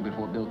ask you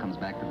before Bill comes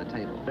back to the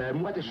table.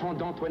 Moi de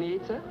Chandon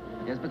 28, sir?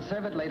 Yes, but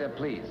serve it later,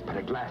 please. But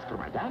a glass for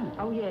madame.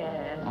 Oh,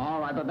 yes. All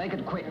right, but make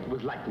it quick.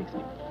 With lightness.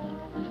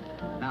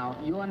 Now,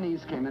 your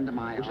niece came into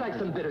my Would you like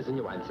office. some bitters in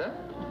your wine, sir?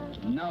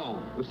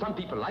 No. Well, some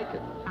people like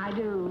it. I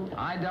do.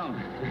 I don't.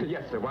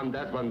 Yes, sir. One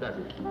does, one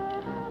doesn't.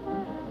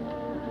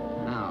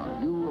 Now,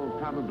 you will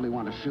probably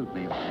want to shoot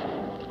me.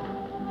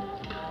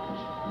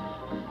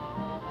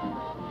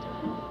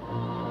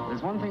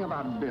 There's one thing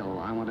about Bill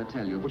I want to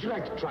tell you. Would you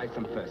like to try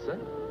some first, sir?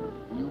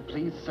 You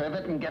please serve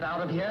it and get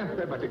out of here?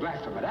 But a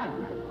glass for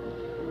madame.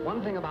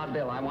 One thing about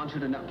Bill I want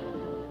you to know.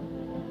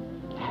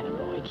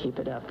 Attaboy, keep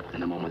it up.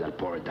 In a moment, I'll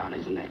pour it down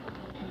his neck.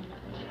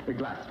 A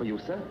glass for you,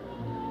 sir.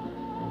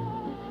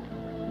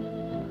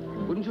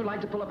 Wouldn't you like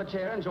to pull up a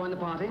chair and join the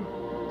party?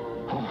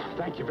 Oh,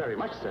 thank you very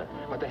much, sir.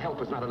 But the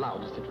help is not allowed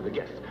to sit with the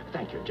guests.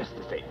 Thank you, just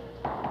the same.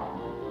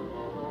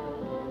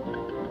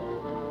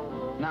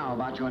 Now,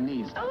 about your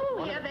niece.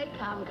 Oh, here they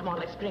come. Come on,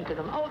 let's drink to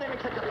them. Oh, they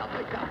make such a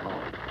lovely couple.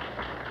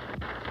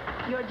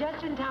 You're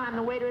just in time.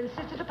 The waiter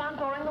insisted upon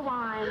pouring the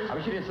wine. I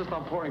wish you'd insist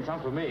on pouring some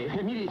for me.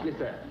 Immediately,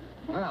 sir.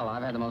 Well,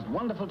 I've had the most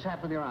wonderful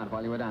chat with your aunt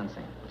while you were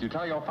dancing. Did you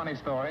tell your funny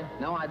story?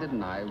 No, I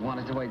didn't. I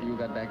wanted to wait till you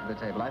got back to the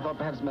table. I thought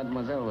perhaps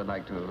Mademoiselle would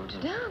like to...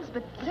 Dance,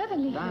 but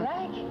certainly if you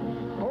like.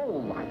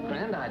 Oh, my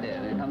grand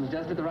idea. It comes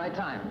just at the right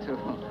time, too.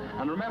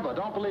 And remember,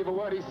 don't believe a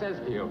word he says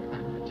to you.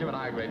 Jim and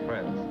I are great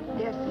friends.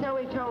 Yes, so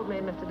he told me,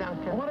 Mr.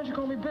 Duncan. Why don't you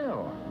call me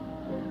Bill?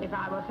 If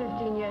I were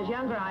 15 years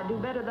younger, I'd do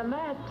better than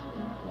that.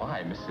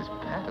 Why, Mrs.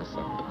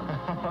 Patterson?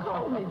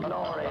 Call me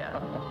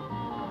Gloria.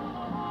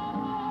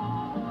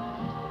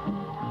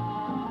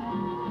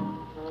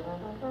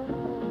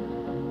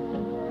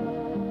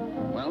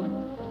 Well?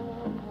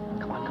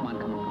 Come on.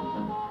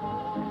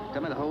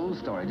 Tell me the whole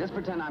story. Just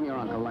pretend I'm your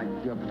uncle, like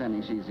you're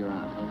pretending she's your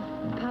aunt.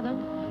 Pardon?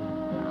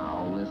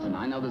 Now, listen,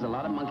 I know there's a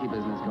lot of monkey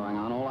business going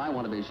on. All I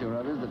want to be sure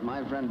of is that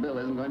my friend Bill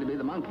isn't going to be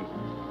the monkey.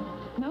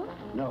 No?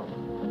 No.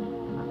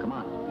 Now, come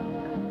on.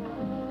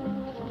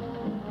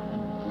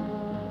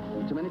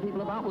 Too many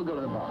people about? We'll go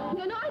to the bar.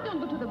 No, I don't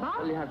go to the bar.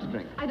 Well, you have to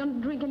drink. I don't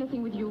drink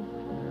anything with you.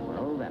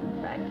 Well,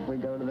 then, back we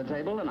go to the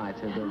table, and I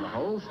tell Bill the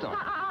whole story.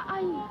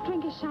 I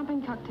drink a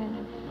champagne cocktail.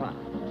 Fine.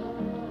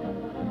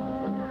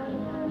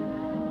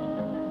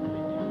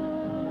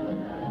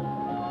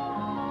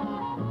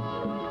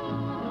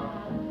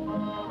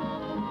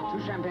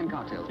 Two champagne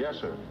cocktails. Yes,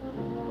 sir.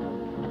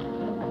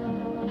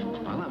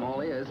 Well, I'm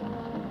all ears.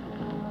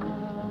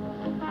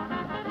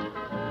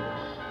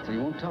 So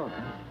you won't talk,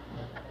 huh?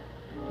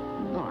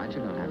 All right, you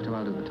don't have to.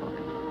 I'll do the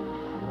talking.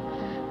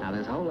 Now,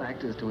 this whole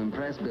act is to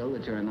impress Bill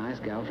that you're a nice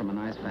gal from a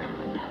nice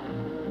family.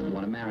 You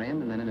want to marry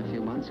him, and then in a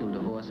few months you'll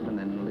divorce him and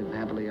then live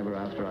happily ever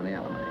after on the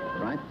alimony,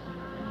 right?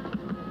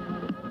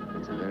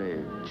 It's a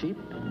very cheap,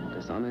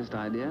 dishonest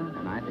idea,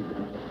 and I think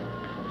that...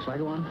 Shall I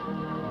go on?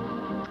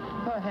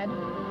 Go ahead.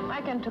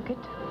 I can took it.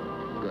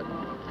 Good.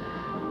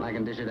 I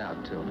can dish it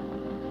out, too.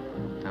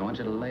 I want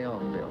you to lay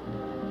off, Bill.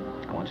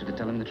 I want you to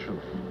tell him the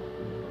truth.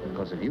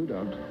 Because if you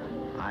don't,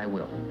 I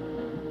will.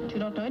 But you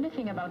don't know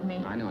anything about me.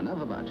 I know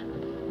enough about you.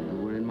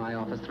 You were in my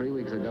office 3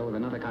 weeks ago with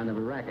another kind of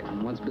a racket.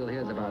 And once Bill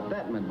hears about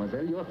that,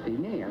 mademoiselle, you're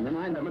finie. And then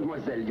I know...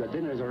 Mademoiselle, your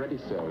dinner is already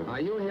served. Are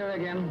you here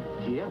again?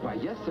 Here? Why,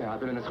 yes, sir. I've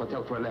been in this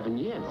hotel for 11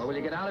 years. Well, will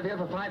you get out of here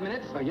for 5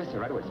 minutes? Yes, sir.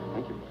 Right away, sir.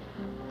 Thank you.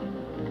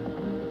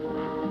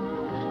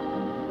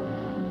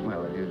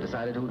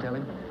 decided who'll tell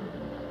him?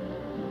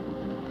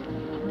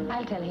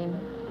 I'll tell him.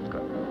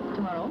 Good.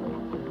 Tomorrow?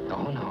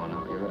 Oh,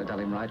 no. You're going to tell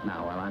him right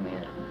now while I'm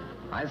here.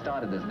 I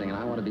started this thing, and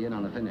I want to be in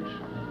on the finish.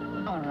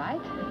 All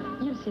right.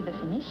 You'll see the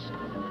finish.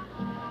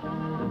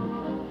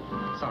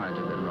 Sorry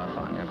to be a bit rough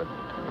on you, but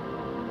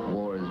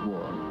war is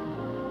war.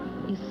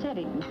 You said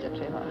it, Mr.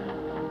 Trevor.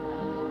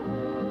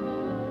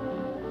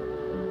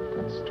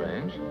 That's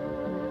strange.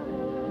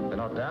 They're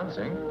not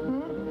dancing.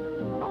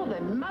 Oh,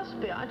 they must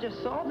be. I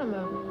just saw them.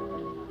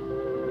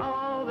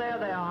 Oh, there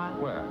they are.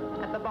 Where?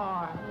 At the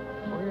bar.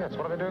 Oh, yes.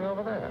 What are they doing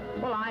over there?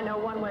 Well, I know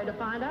one way to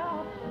find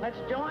out. Let's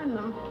join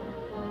them.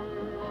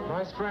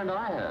 Nice friend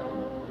I have.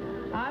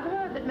 I've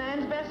heard that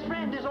man's best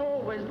friend is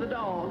always the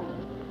dog.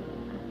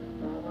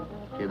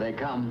 Here they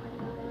come.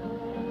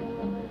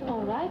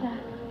 All right.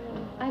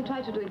 I'll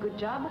try to do a good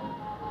job.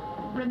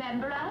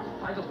 Remember us?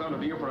 I just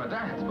wanted you for a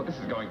dance, but this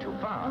is going too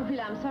far. Oh,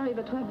 Bill, I'm sorry,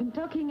 but we've been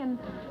talking and...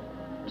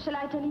 Shall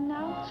I tell him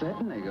now?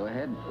 Certainly. Go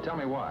ahead. Tell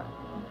me what?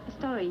 A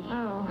story.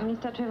 Oh.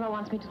 Mr. Trevor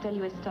wants me to tell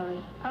you a story.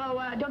 Oh,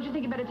 don't you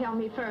think you better tell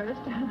me first?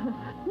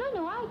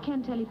 No, I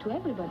can't tell it to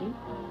everybody.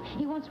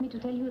 He wants me to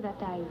tell you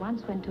that I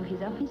once went to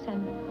his office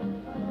and...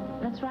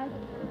 That's right?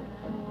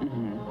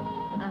 Mm-hmm.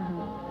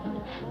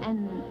 Uh-huh.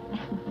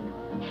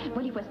 And...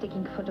 well, he was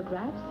taking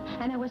photographs,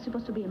 and I was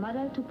supposed to be a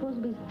model to pose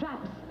with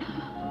straps.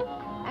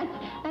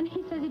 and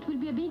he says it will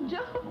be a big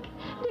joke.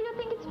 Do you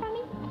think it's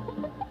funny?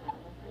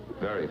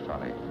 Very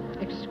funny.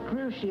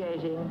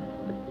 Excruciating.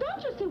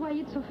 Don't you see why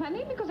it's so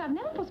funny? Because I've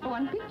never posed for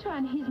one picture,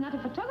 and he's not a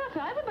photographer.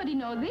 Everybody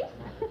knows this.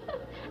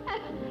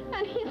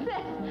 and he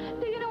says,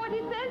 do you know what he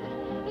says?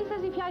 He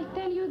says, if I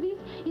tell you this,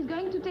 he's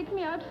going to take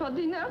me out for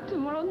dinner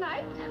tomorrow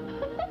night.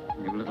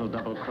 You little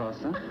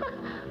double-crosser.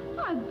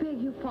 I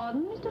beg your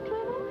pardon, Mr.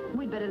 Trevor.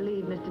 We'd better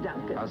leave, Mr.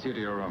 Duncan. I'll see you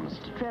to your rooms.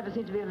 Mr. Trevor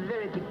seems to be a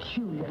very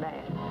peculiar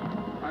man.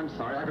 I'm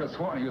sorry. I could have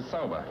sworn he was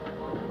sober.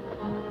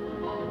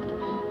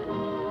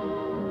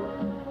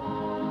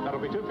 That'll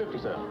be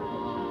 $2.50, sir.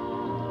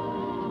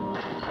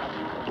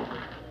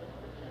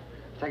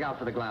 Take out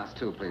for the glass,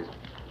 too, please.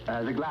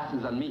 The glass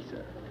is on me,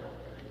 sir.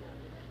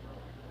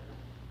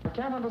 I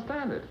can't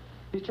understand it.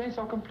 He's changed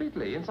so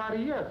completely, inside a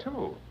year,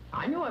 too.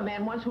 I knew a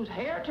man once whose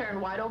hair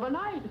turned white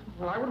overnight.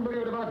 Well, I wouldn't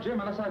believe it about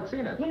Jim unless I'd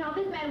seen it. You know,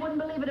 this man wouldn't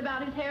believe it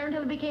about his hair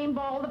until it became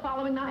bald the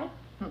following night.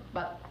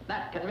 But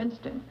that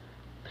convinced him.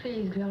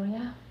 Please,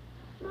 Gloria.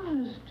 I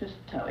was just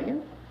telling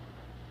you.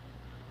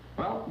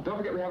 Well, don't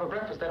forget we have a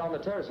breakfast there on the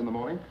terrace in the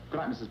morning. Good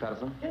night, Mrs.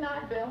 Patterson. Good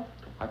night, Bill.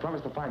 I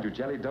promise to find you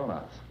jelly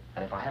donuts.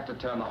 And if I have to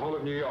turn the whole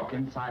of New York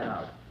inside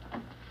out,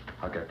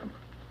 I'll get them.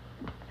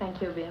 Thank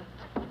you, Bill.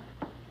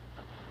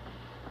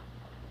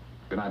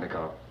 Good night,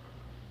 Nicole.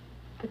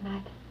 Good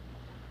night.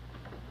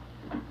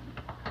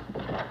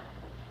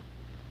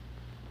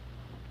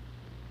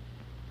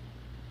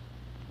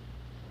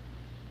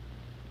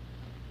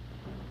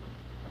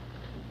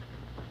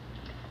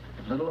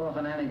 If little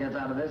orphan Annie gets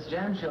out of this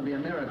jam, she'll be a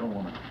miracle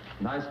woman.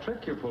 Nice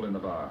trick you pulled in the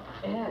bar.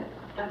 Yeah,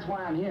 that's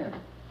why I'm here.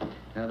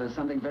 Now, there's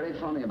something very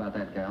phony about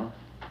that gal.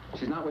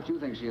 She's not what you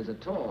think she is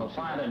at all. Well,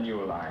 find a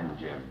new line,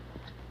 Jim.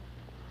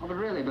 Oh, but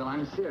really, Bill,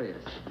 I'm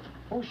serious.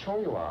 Oh,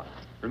 sure you are.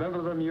 Remember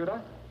the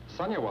Bermuda?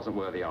 Sonia wasn't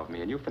worthy of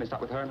me, and you finished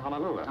up with her in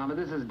Honolulu. Oh, but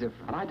this is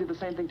different. And I did the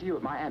same thing to you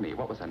at Miami.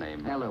 What was her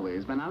name?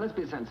 Eloise. But now, let's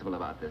be sensible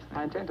about this thing.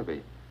 I intend to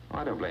be. Oh,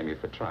 I don't blame you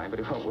for trying, but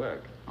it won't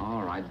work.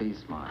 All right, be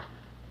smart.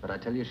 But I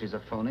tell you she's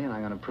a phony, and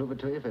I'm going to prove it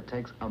to you if it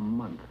takes a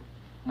month.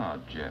 Oh,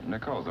 Jim,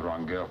 Nicole's the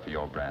wrong girl for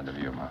your brand of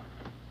humor.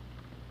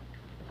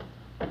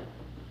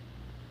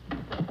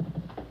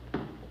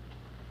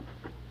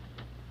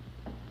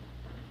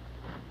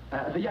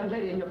 The young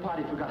lady in your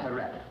party forgot her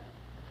wrap.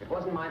 It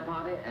wasn't my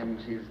party, and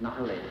she's not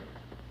a lady.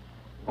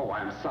 Oh,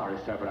 I'm sorry,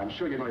 sir, but I'm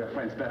sure you know your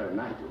friends better than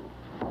I do.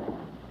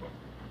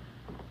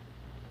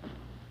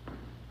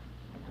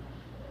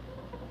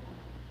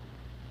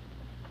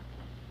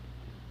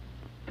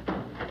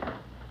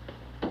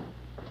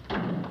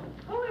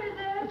 Who is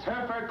it? It's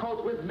her fur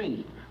coat with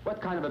me.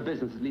 What kind of a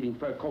business is leaving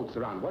fur coats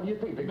around? What do you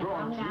think? They grow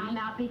on trees?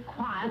 Now, be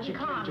quiet But you and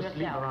can't calm just leave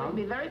yourself. her on.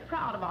 We'll be very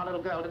proud of our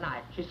little girl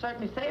tonight. She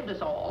certainly saved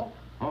us all.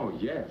 Oh,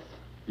 yes.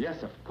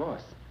 Yes, of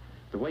course.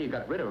 The way you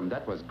got rid of him,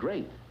 that was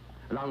great.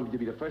 Allow me to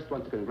be the first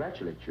one to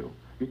congratulate you.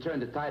 You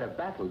turned the tide of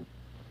battle.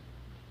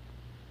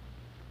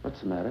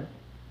 What's the matter?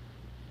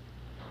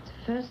 It's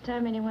the first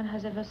time anyone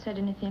has ever said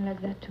anything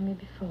like that to me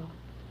before.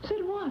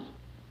 Said what?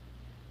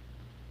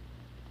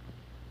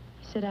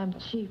 He said I'm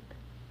cheap.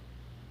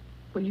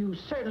 Well, you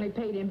certainly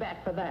paid him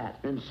back for that.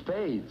 In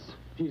spades.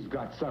 He's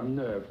got some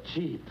nerve.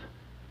 Cheap.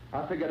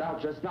 I figured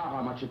out just now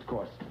how much it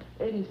cost.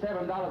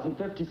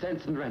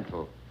 $87.50 in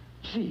rental.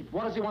 Cheap.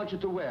 What does he want you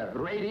to wear?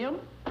 Radium?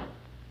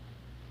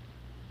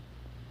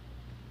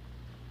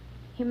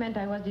 He meant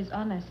I was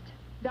dishonest.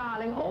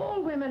 Darling,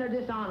 all women are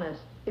dishonest.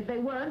 If they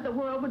weren't, the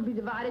world would be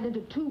divided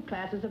into two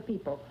classes of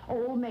people,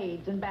 old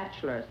maids and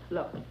bachelors.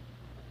 Look,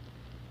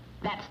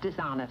 that's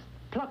dishonest.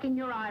 Plucking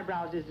your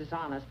eyebrows is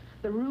dishonest.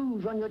 The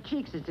rouge on your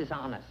cheeks is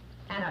dishonest.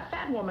 And a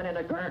fat woman in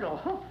a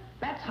girdle,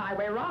 that's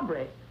highway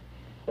robbery.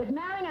 If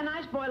marrying a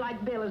nice boy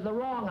like Bill is the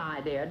wrong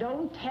idea,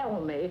 don't tell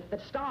me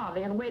that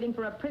starving and waiting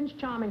for a Prince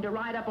Charming to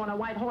ride up on a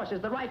white horse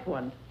is the right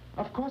one.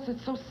 Of course,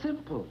 it's so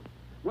simple.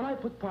 When I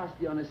put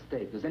parsley on a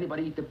steak, does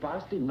anybody eat the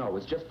parsley? No,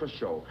 it's just for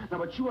show. Now,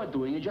 what you are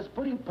doing is just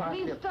putting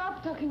parsley... Please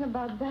stop talking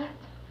about that.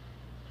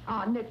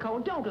 Ah, Nicole,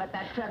 don't let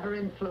that Trevor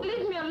influence.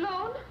 Leave me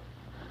alone.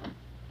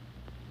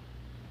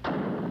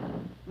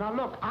 Now,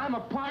 look, I'm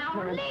a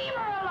partner... Now, leave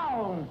her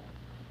alone!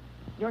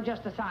 You're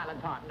just a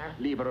silent partner.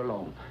 Leave her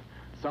alone.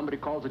 Somebody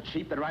calls it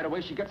cheap, then right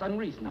away she gets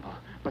unreasonable.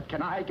 But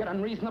can I get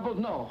unreasonable?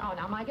 No. Oh,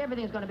 now, Mike,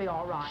 everything's going to be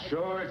all right.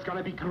 Sure, it's going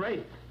to be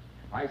great.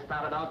 I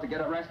started out to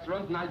get a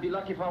restaurant, and I'd be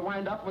lucky if I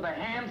wind up with a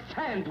ham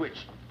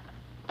sandwich.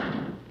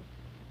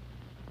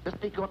 Just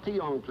take your tea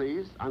on,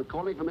 please. I'm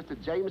calling for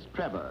Mr. James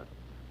Trevor.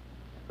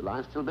 The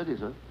line's still busy,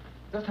 sir.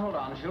 Just hold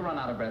on. She'll run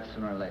out of breath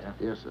sooner or later.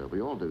 Yes, sir.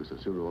 We all do, sir,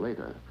 sooner or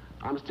later.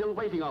 I'm still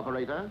waiting,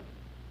 operator.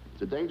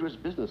 It's a dangerous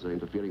business, sir,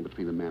 interfering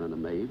between the man and the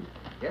maid.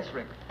 Yes,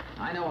 Rick.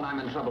 I know when I'm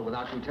in trouble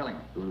without you telling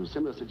me. There was a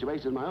similar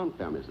situation in my own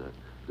family, sir.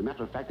 As a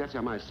matter of fact, that's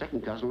how my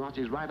second cousin lost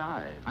his right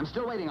eye. I'm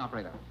still waiting,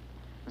 operator.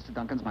 Mr.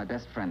 Duncan's my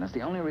best friend. That's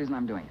the only reason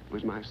I'm doing it. It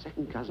was my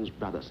second cousin's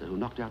brother, sir, who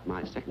knocked out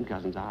my second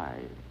cousin's eye.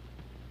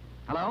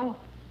 Hello?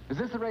 Is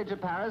this the Rage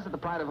of Paris or the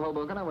Pride of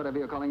Hoboken or whatever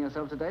you're calling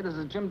yourself today? This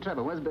is Jim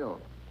Trevor. Where's Bill?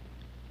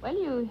 Well,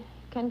 you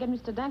can get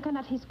Mr. Duncan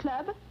at his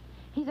club.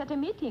 He's at a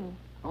meeting.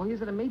 Oh,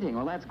 he's at a meeting.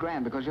 Well, that's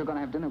grand because you're going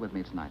to have dinner with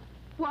me tonight.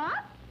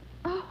 What?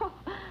 Oh,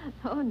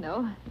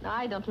 no. No,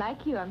 I don't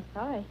like you. I'm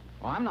sorry.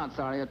 Well, I'm not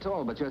sorry at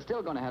all, but you're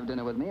still going to have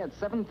dinner with me at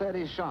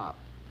 7:30 sharp.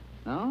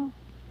 No?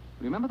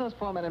 Remember those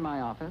 4 men in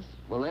my office?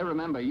 Well, they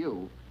remember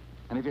you.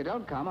 And if you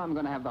don't come, I'm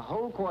going to have the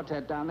whole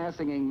quartet down there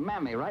singing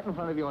Mammy right in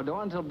front of your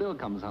door until Bill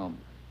comes home.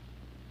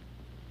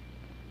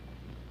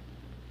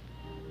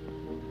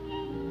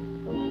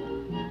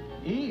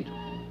 Eat.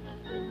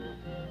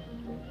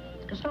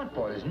 It's not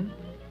poison.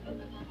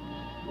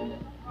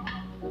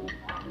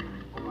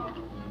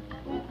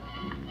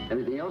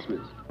 Anything else, miss?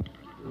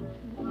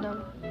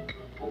 No.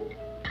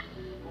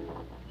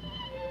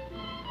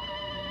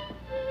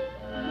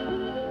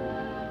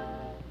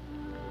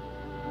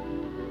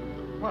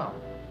 Well,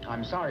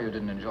 I'm sorry you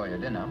didn't enjoy your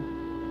dinner.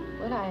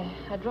 Well,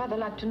 I'd rather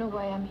like to know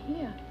why I'm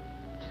here.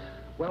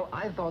 Well,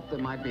 I thought there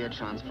might be a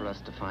chance for us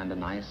to find a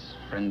nice,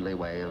 friendly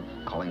way of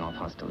calling off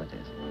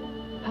hostilities.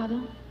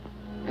 Pardon?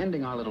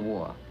 Ending our little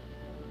war.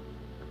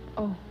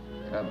 Oh.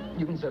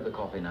 You can serve the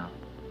coffee now.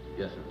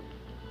 Yes, sir.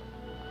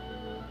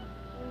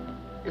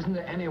 Isn't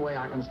there any way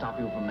I can stop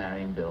you from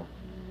marrying Bill?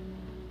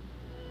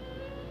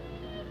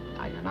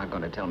 Now, you're not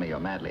going to tell me you're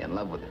madly in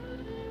love with him.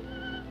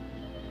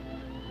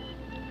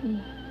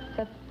 Is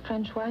that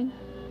French wine?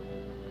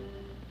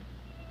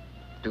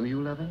 Do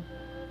you love him?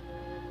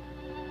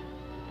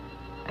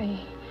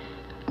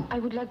 I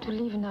would like to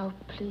leave now,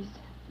 please.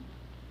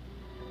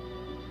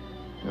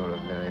 You're a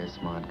very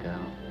smart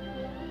girl.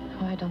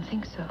 Oh, I don't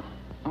think so.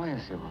 Oh,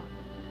 yes, you are.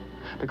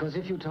 Because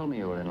if you told me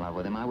you were in love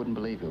with him, I wouldn't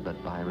believe you.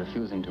 But by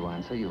refusing to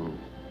answer, you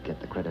get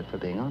the credit for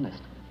being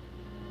honest.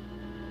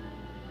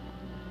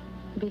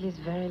 Bill is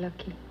very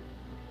lucky.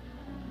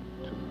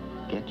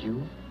 To get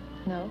you?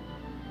 No.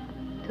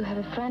 To have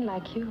a friend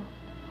like you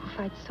who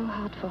fights so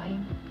hard for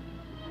him.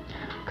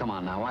 Come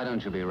on now, why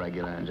don't you be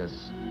regular and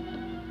just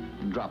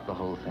drop the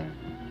whole thing?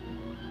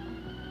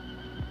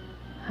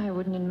 I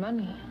would need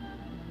money.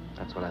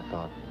 That's what I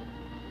thought.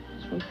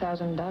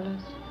 $3,000.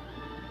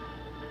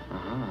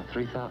 Uh-huh,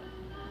 3,000.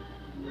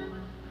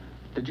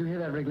 Did you hear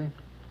that, Wrigley?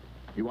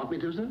 You want me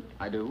to, sir?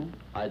 I do.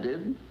 I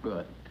did?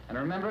 Good. And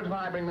remember it when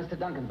I bring Mr.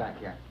 Duncan back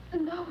here.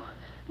 No,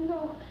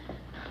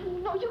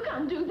 you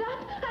can't do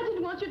that. I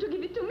didn't want you to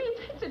give it to me.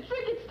 It's a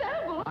trick. It's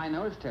terrible. I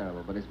know it's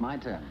terrible, but it's my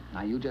turn.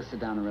 Now, you just sit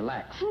down and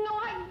relax. No,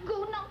 I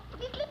go now.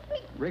 Please let me.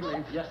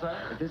 Wrigley. Yes, sir?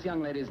 If this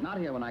young lady is not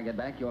here when I get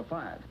back, you're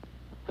fired.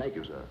 Thank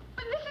you, sir.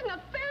 But this is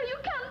not fair. You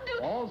can't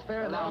do... All's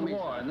fair in our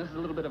war, and this is a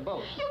little bit of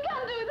both. You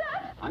can't do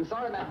that. I'm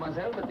sorry,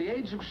 mademoiselle, but the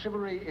age of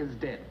chivalry is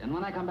dead. And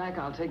when I come back,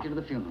 I'll take you to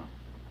the funeral.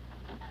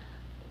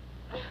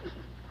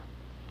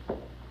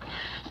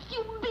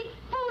 You big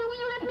fool. Will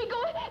you let me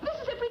go? This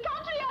is a free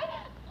country.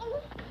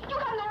 Oh, you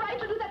have no right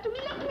to do that to me.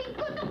 Let me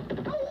go. No.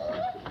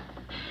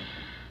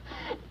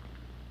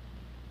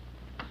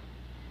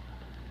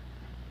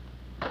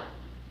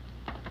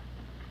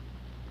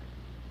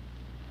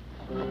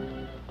 Oh.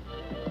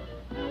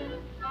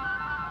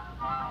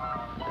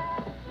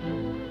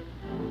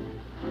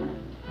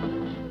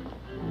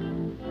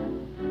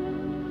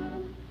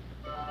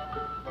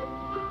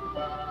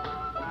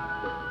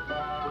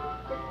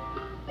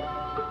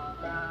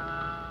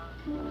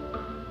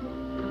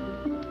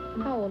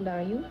 How old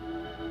are you?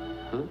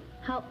 Huh?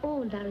 How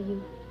old are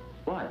you?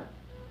 Why?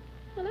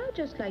 Well, I'd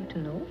just like to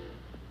know.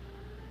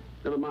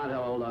 Never mind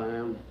how old I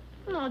am.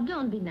 Oh,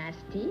 don't be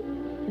nasty.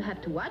 You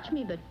have to watch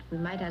me, but we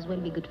might as well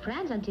be good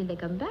friends until they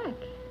come back.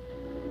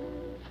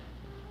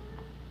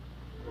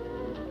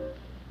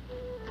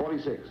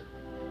 46.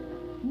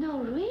 No,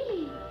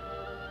 really?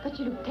 But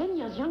you look 10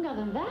 years younger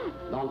than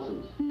that.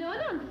 Nonsense. No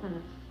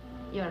nonsense.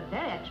 You're a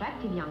very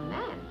attractive young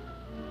man.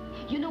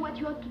 You know what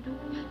you ought to do?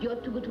 You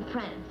ought to go to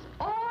France.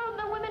 All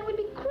the women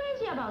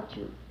about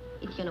you,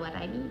 if you know what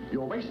I mean.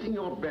 You're wasting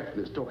your breath,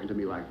 miss, talking to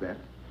me like that.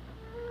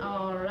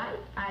 All right,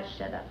 I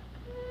shut up.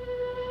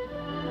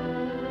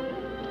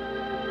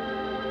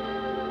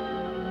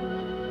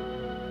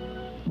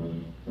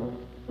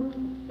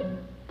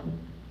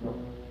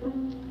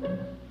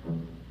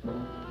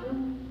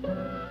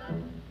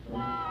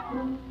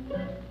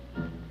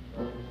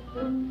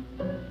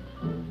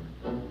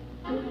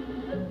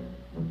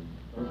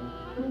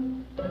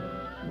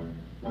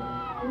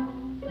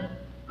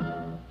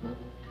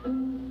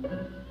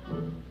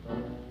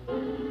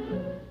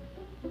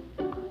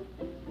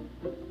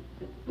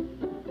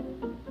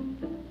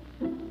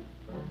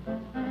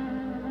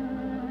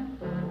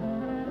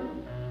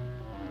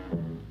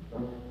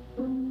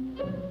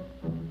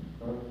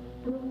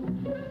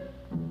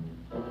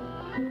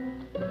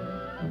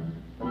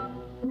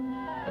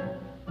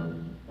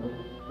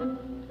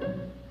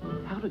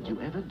 Did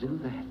you ever do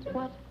that?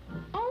 What?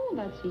 Oh,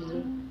 that's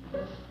easy.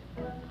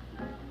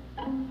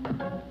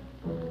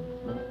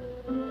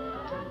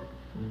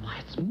 Why,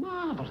 it's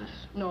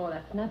marvelous. No,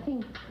 that's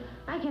nothing.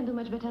 I can do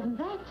much better than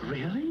that.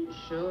 Really?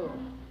 Sure.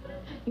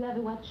 You have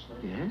a watch?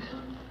 Yes.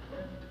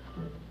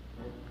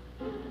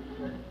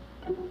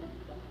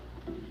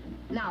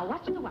 Now,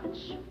 watch the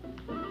watch.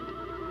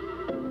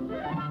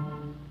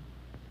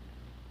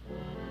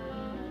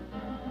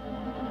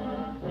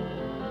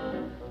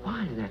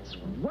 Why, that's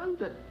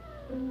wonderful.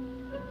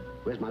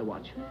 Where's my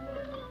watch?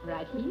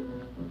 Right here.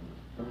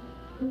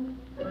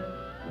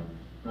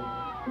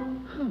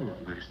 Oh,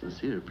 my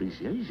sincere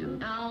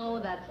appreciation. Oh,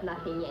 that's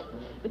nothing yet.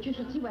 But you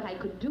should see what I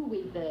could do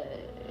with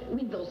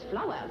those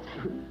flowers.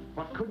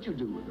 What could you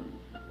do with them?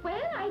 Well,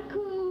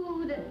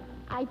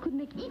 I could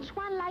make each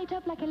one light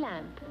up like a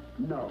lamp.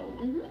 No.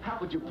 How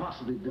could you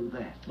possibly do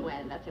that?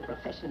 Well, that's a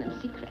professional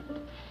secret.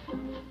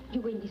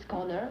 You go in this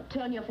corner,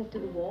 turn your face to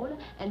the wall,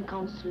 and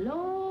count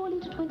slowly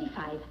to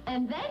 25.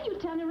 And then you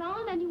turn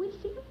around and you will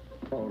see.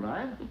 All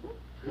right.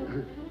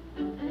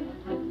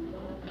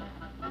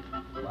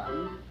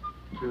 1,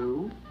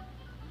 2,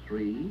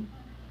 3,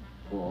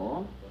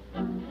 4,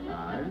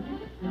 5,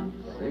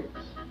 6,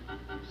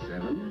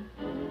 7,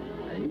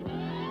 8.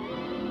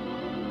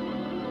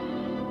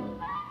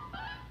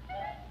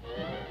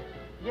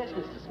 Yes,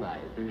 Mr.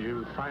 Smythe. Did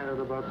you find out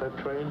about that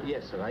train?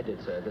 Yes, sir, I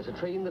did, sir. There's a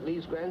train that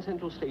leaves Grand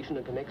Central Station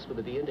and connects with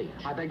the D&H.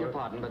 I beg your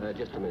pardon, but...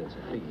 just a minute,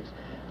 sir, please.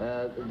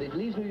 It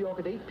leaves New York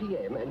at 8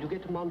 p.m., and you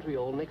get to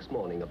Montreal next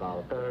morning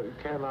about...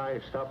 Can I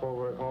stop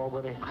over at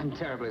Albany? I'm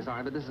terribly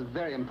sorry, but this is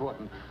very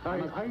important.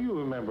 Are you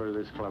a member of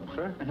this club,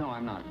 sir? No,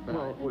 I'm not, but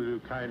Well, will you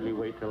kindly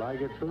wait till I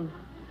get through?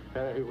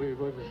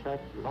 What is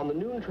that? On the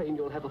noon train,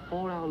 you'll have a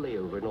 4-hour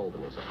layover in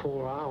Albany, sir.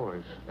 4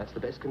 hours? That's the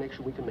best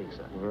connection we can make,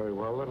 sir. Very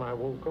well, then I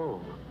won't go.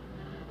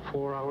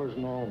 4 hours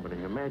in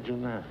Albany.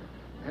 Imagine that.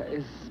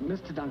 Is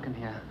Mr. Duncan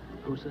here?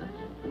 Who, sir?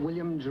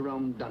 William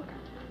Jerome Duncan.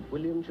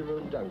 William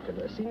Jerome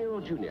Duncan. Senior or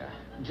junior?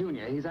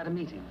 Junior. He's at a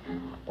meeting.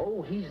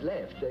 Oh, he's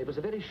left. It was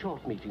a very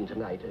short meeting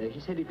tonight. He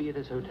said he'd be at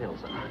his hotel,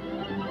 sir.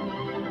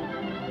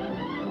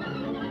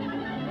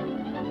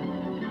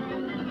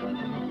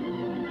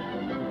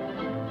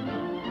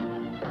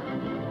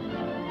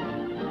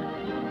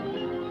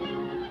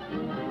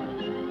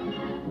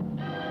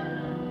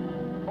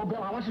 Oh,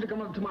 Bill, I want you to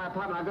come up to my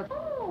apartment. I've got...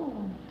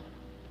 Oh,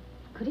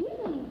 good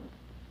evening.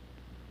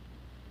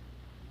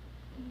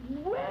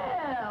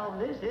 Well,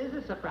 this is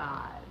a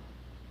surprise.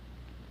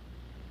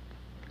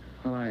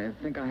 Well, I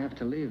think I have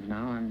to leave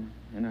now. I'm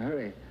in a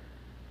hurry.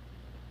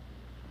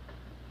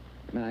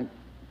 Good night.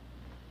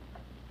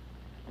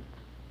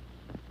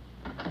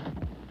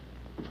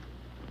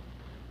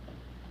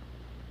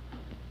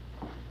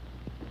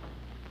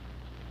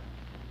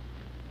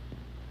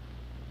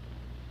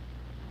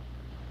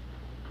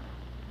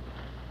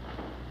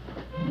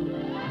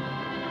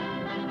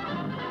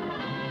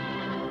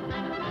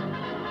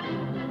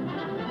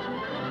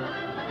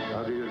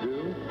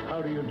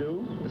 How do you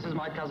do? This is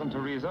my cousin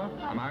Teresa.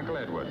 I'm Uncle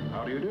Edward.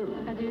 How do you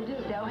do? How do you do?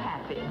 So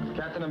happy.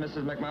 Captain and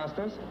Mrs.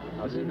 McMasters.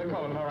 This is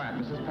Nicole and her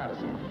aunt, Mrs.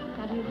 Patterson.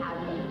 How do you do? How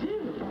do you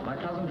do? My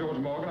cousin George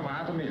Morgan and my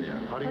aunt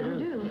Amelia. How do you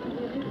do?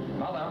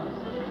 Mother,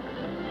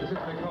 this is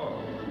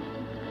Nicole.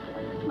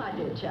 My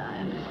dear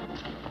child.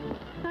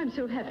 I'm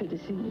so happy to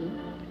see you.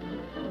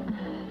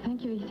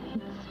 Thank you.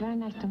 It's very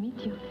nice to meet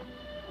you.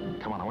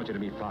 Come on, I want you to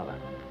meet Father.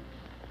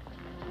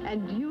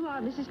 And you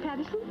are Mrs.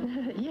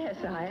 Patterson? Yes,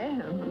 I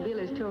am. Bill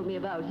has told me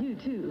about you,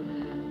 too.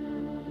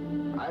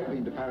 I've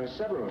been to Paris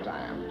several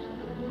times.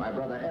 My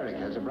brother Eric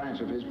has a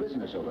branch of his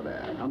business over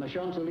there. On the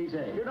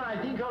Champs-Elysees. You know, I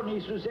think our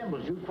niece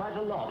resembles you quite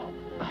a lot.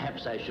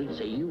 Perhaps I should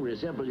say you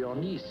resemble your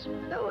niece.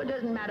 Oh, it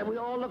doesn't matter. We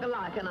all look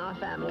alike in our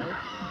family.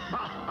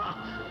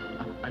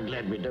 I'm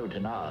glad we don't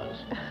in ours.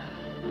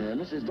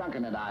 Mrs.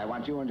 Duncan and I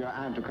want you and your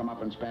aunt to come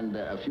up and spend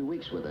a few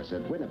weeks with us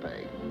at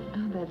Winnipeg.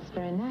 Oh, that's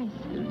very nice.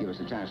 It'll give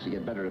us a chance to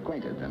get better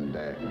acquainted, and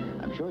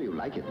I'm sure you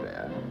like it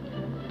there.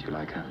 Do you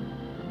like her?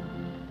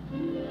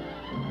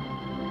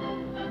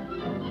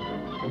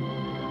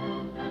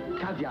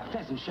 caviar,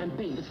 pheasant,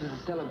 champagne. This is a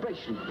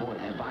celebration. Boy,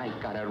 have I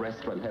got a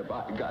restaurant. Have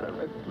I got a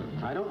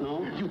restaurant. I don't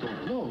know. You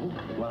don't know?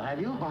 Well, have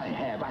you? I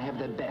have. I have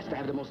the best. I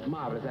have the most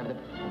marvelous. I have the...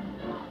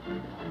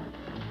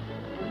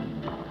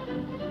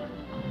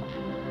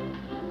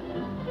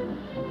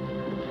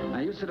 Now,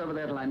 you sit over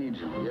there till I need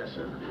you. Yes,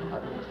 sir.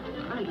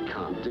 I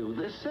can't do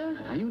this, sir.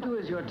 Now, you do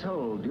as you're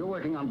told. You're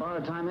working on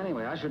borrowed time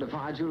anyway. I should have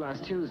fired you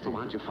last Tuesday.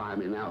 Why don't you fire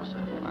me now,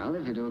 sir? Well,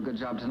 if you do a good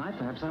job tonight,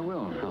 perhaps I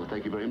will. Oh,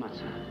 thank you very much,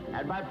 sir.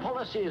 And my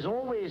policy has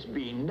always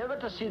been never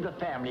to see the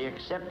family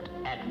except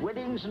at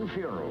weddings and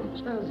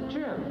funerals.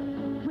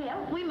 Jim.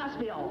 Well, we must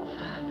be off.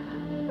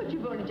 But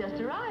you've only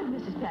just arrived,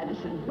 Mrs.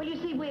 Patterson. Well, you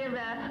see, we're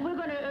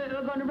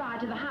going to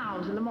ride to the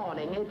hounds in the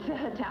morning. It's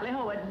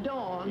tally-ho at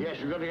dawn. Yes,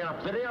 you're going to get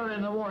up very early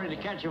in the morning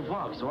to catch a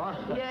fox, what?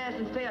 Yes,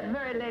 and stay up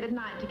very late at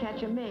night to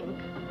catch a mink.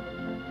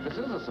 This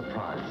is a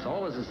surprise. It's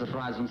always a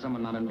surprise when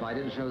someone not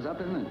invited shows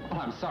up, isn't it? Oh,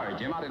 I'm sorry,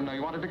 Jim. I didn't know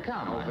you wanted to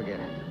come. Oh, forget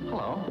it.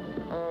 Hello.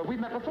 We've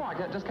met before. I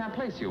just can't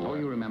place you. Oh,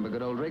 you remember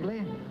good old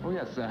Wrigley? Oh,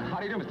 yes. How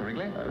do you do, Mr.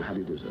 Wrigley? How do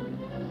you do, sir?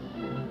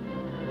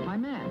 My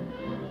man.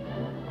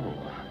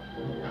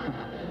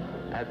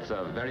 That's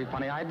a very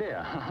funny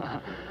idea.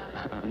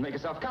 Make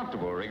yourself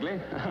comfortable, Wrigley.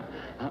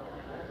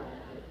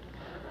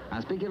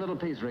 Now, speak your little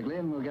piece, Wrigley,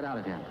 and we'll get out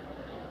of here.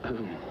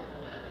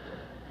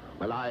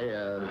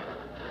 Well,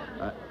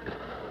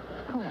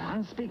 Go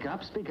on, speak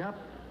up, speak up.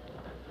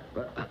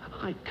 But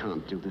I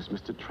can't do this,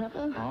 Mr.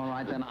 Trevor. All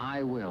right, then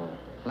I will.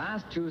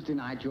 Last Tuesday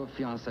night, your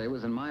fiancé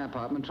was in my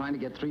apartment trying to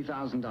get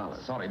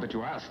 $3,000. Sorry, but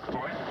you asked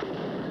for it.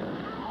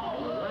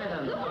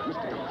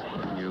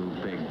 You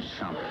big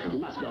chump. You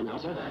must go now,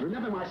 sir.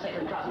 Remember my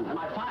second cousin. Am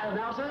I fired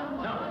now, sir?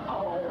 No.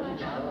 Oh.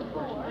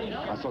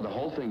 I saw the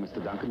whole thing,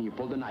 Mr. Duncan. You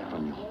pulled a knife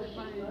on you.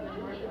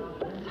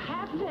 What's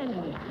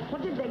happened?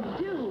 What did they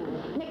do?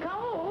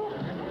 Nicole?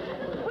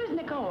 Where's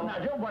Nicole? Now,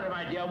 don't worry,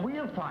 my dear.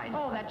 We'll find her.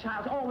 Oh, that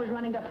child's always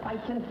running to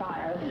fights and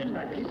fires.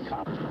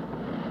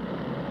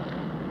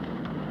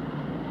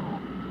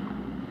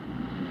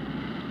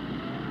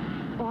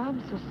 Oh,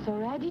 I'm so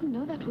sorry. I didn't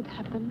know that would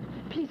happen.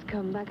 Please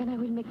come back and I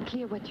will make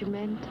clear what you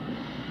meant.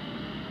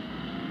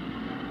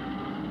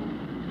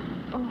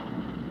 Oh,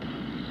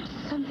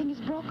 something is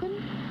broken?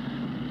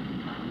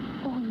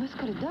 Oh, we must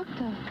call a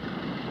doctor.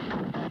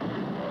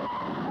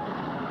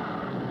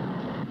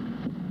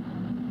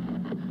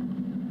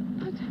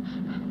 But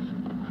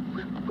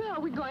where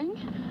are we going?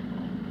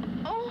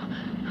 Oh,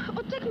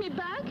 take me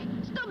back.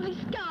 Stop this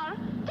car.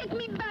 Take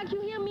me back,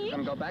 you hear me? You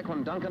can go back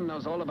when Duncan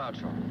knows all about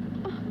you.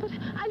 But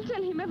I'll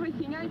tell him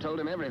everything. You told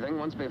him everything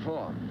once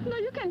before. No,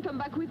 you can't come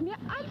back with me.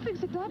 I'll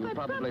fix it up. You'll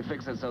probably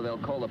fix it so they'll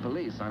call the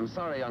police. I'm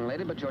sorry, young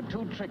lady, but you're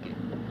too tricky.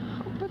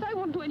 But I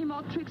won't do any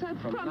more tricks, I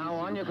promise. From now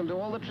on, you can do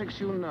all the tricks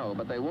you know,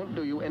 but they won't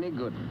do you any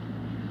good.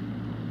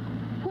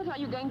 What are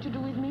you going to do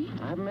with me?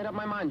 I haven't made up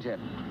my mind yet.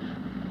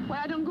 Well,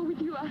 I don't go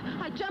with you.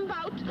 I jump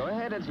out. Go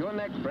ahead, it's your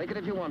neck. Break it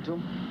if you want to.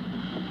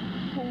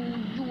 Oh,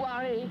 you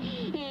are a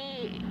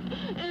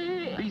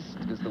beast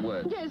is the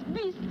word. Yes,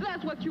 beast.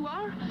 That's what you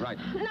are. Right.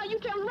 Now you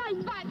turn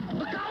right back.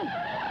 Look out!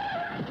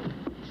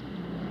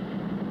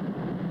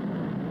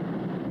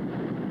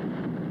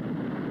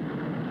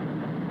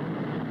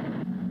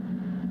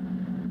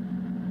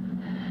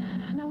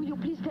 Now, will you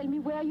please tell me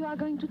where you are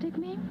going to take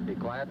me? Be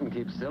quiet and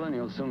keep still, and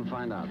you'll soon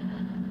find out.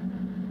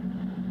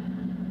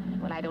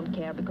 Well, I don't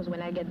care, because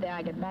when I get there,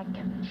 I get back.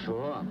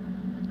 Sure.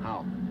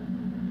 How?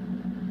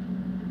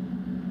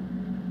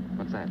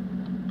 What's that?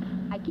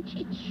 I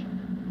kitch-hitch.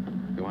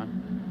 You what?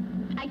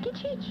 I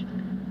kitch-hitch.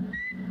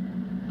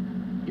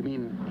 You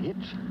mean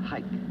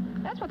hitch-hike?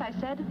 That's what I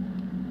said.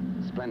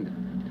 Splendid.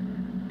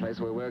 The place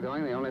where we're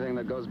going, the only thing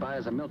that goes by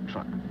is a milk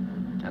truck.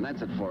 And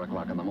that's at 4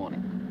 o'clock in the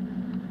morning.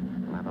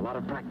 We'll have a lot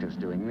of practice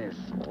doing this.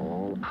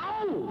 Oh,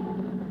 ow!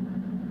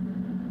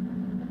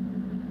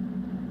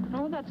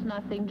 Oh, that's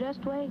nothing.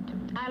 Just wait.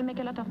 I'll make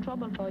a lot of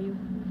trouble for you.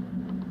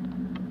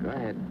 Go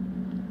ahead.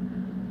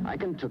 I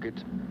can took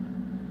it.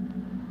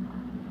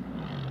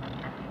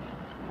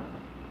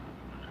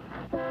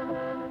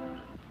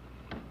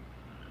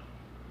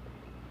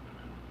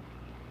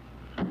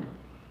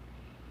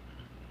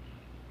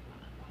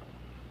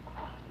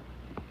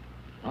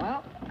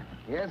 Well,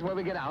 here's where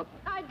we get out.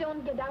 I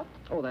don't get out.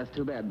 Oh, that's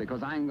too bad,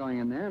 because I'm going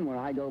in there, and where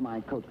I go,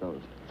 my coat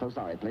goes. So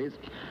sorry, please.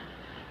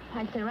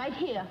 I'll stay right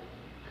here.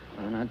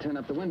 And I'd turn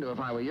up the window if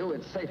I were you.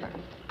 It's safer.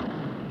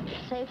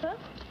 Safer?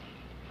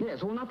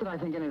 Yes, well, not that I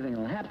think anything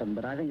will happen,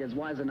 but I think it's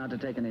wiser not to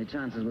take any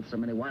chances with so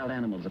many wild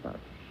animals about.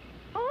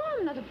 Oh,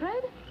 I'm not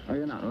afraid. Oh,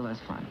 you're not? Well,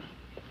 that's fine.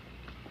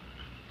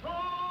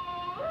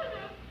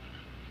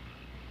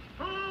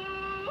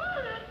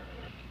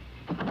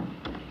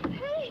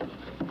 Hey!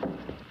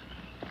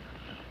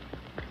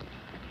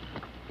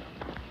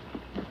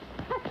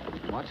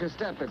 Watch your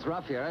step. It's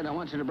rough here. I don't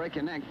want you to break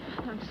your neck.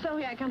 I'm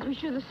sorry, I can't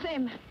wish you the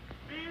same.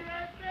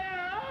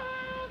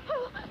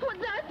 Oh, what's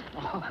that?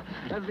 Oh,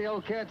 that's the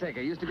old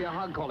caretaker. Used to be a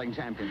hog-calling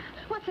champion.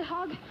 What's a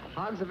hog?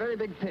 Hog's a very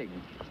big pig.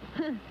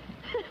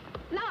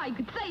 Now I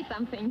could say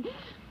something,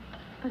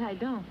 but I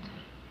don't.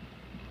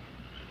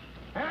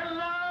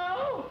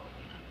 Hello?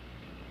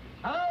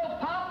 Hello,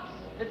 Pops?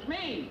 It's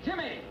me,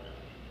 Jimmy.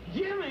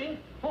 Jimmy?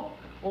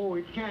 Oh,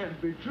 it can't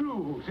be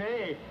true.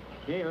 Say,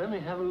 hey, let me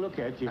have a look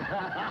at you.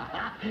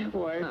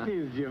 Why, it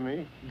is,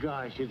 Jimmy.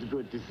 Gosh, it's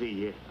good to see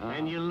you.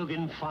 And you're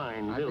looking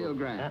fine, I too. feel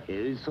grand. It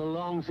is so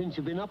long since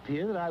you've been up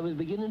here that I was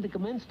beginning to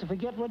commence to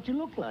forget what you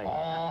look like.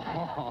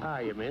 Oh.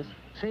 Hiya, miss.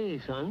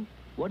 Say, son,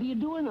 what are you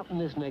doing up in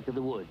this neck of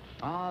the woods?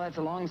 Oh, that's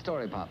a long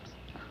story, Pops.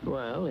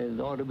 Well, it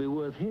ought to be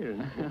worth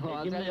hearing. Well,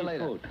 I'll Give tell me you a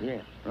later. coat.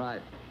 Yeah.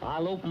 Right.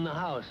 I'll open the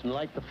house and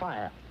light the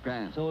fire.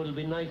 Grand. So it'll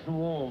be nice and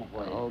warm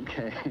for you.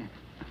 Okay.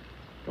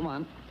 Come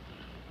on.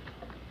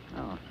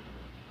 Oh.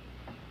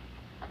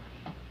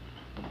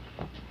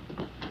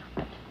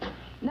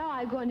 Now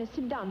I go on a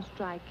sit-down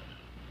strike.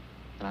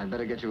 I'd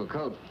better get you a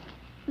coat.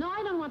 No,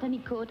 I don't want any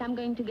coat. I'm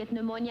going to get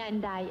pneumonia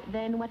and die.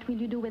 Then what will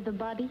you do with the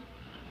body?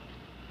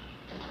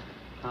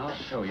 I'll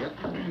show you.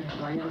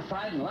 Lie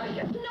inside and like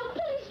it. No,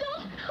 please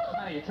don't.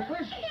 Are you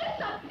ticklish?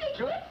 Yes, I'm ticklish.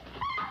 Sure.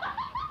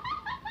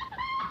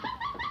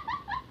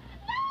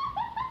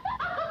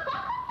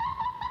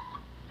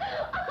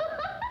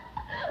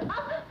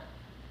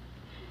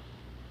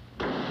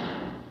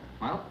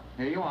 Well,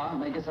 here you are.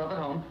 Make yourself at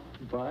home.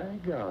 By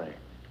golly.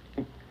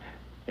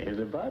 It's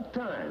about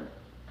time.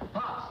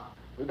 Pops,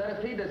 we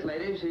better feed this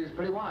lady. She's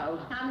pretty wild.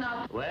 I'm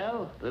not.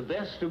 Well, the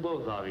best to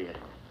both of you.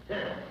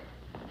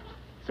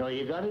 So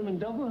you got him in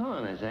double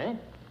harness, eh?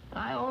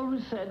 I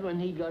always said when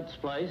he got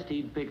spliced,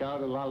 he'd pick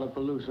out a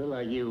lollapalooza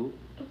like you.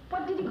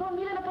 What did he call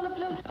me,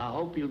 Lollapalooza? I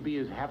hope you'll be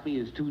as happy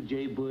as two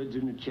jay birds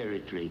in a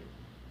cherry tree.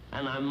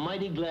 And I'm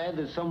mighty glad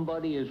that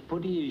somebody as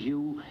pretty as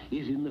you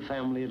is in the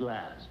family at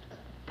last.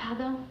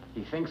 Pardon?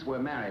 He thinks we're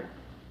married.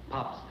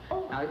 Pops,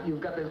 now,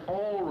 you've got this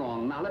all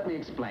wrong. Now, let me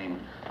explain.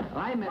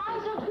 I met Why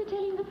this... don't we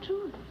tell him the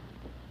truth?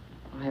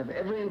 I have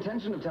every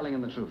intention of telling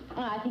him the truth.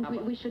 Oh, I think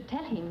we should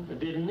tell him. It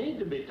didn't need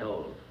to be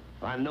told.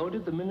 I knowed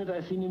it the minute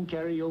I seen him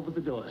carry over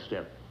the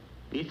doorstep.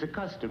 It's a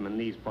custom in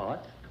these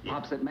parts.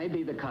 Pops, it may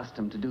be the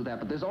custom to do that,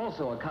 but there's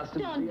also a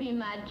custom... Don't be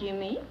mad,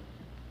 Jimmy.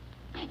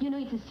 You know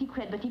it's a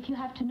secret, but if you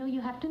have to know,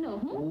 you have to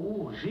know.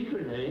 Oh,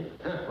 secret, eh?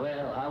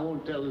 Well, I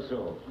won't tell the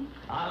soul.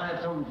 I'll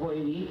have something for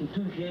you to eat and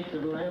 2 shakes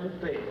of lamb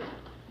and paper.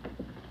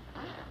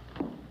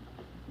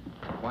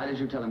 Why did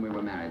you tell him we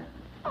were married?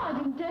 Oh, I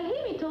didn't tell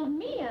him. He told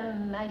me,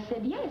 and I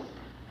said yes.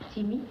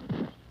 Jimmy.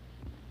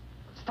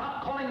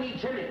 Stop calling me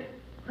Jimmy.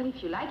 Well,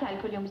 if you like,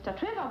 I'll call you Mr.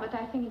 Trevor, but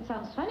I think it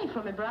sounds funny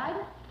from a bride.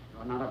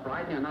 You're not a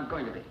bride, and you're not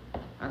going to be.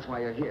 That's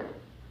why you're here.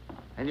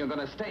 And you're going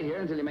to stay here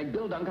until you make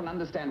Bill Duncan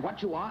understand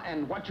what you are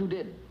and what you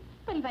did.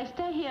 But if I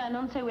stay here and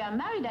don't say we are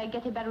married, I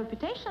get a bad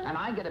reputation. And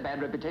I get a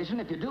bad reputation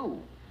if you do.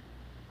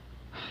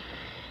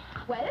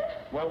 Well?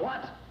 Well,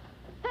 what?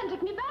 Then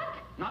take me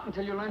back. Not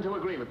until you learn to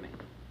agree with me.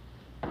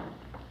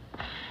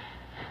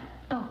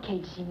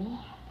 Okay, Jimmy.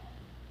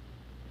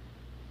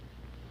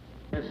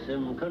 There's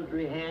some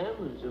country ham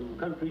and some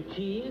country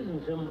cheese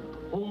and some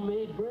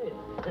homemade bread.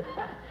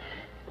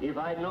 If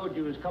I'd known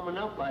you was coming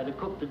up, I'd have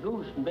cooked the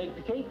goose and baked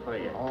the cake for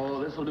you.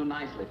 Oh, this'll do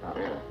nicely, Pop.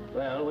 Yeah.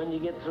 Well, when you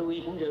get through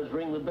eating, just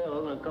ring the bell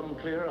and I'll come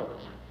clear up.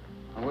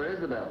 And where is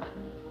the bell?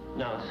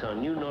 Now,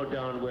 son, you know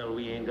darn well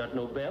we ain't got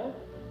no bell.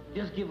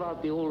 Just give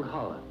out the old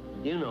holler.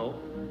 You know.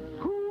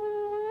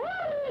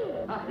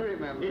 I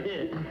remember.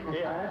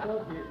 Yeah, I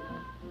told you.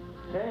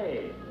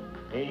 Say,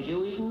 ain't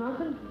you eating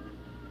nothing?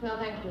 No,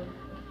 thank you.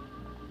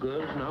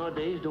 Girls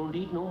nowadays don't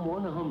eat no more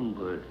than a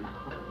hummingbird.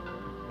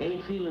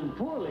 Ain't feeling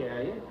poorly,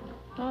 are you?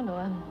 Oh, no,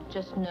 I'm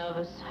just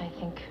nervous, I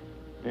think.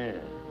 Yeah.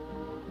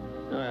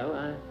 Well,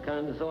 I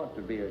kind of thought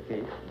there'd be a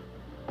case.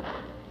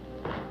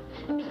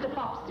 Mr.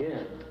 Pops.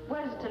 Yeah.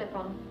 Where's the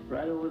telephone?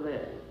 Right over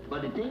there.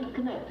 But it ain't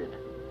connected.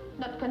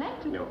 Not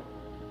connected? No.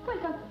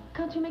 Well,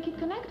 can't you make it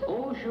connected?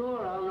 Oh,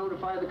 sure. I'll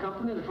notify the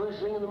company the first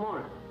thing in the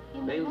morning.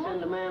 They'll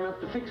send a man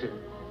up to fix it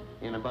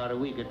in about a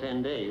week or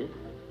 10 days.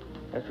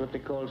 That's what they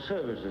call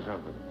service or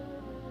something.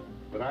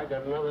 But I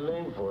got another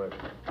name for it.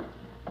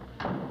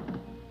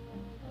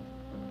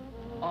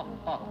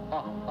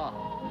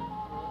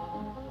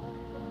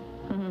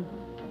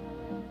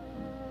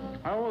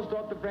 I always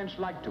thought the French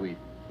liked to eat.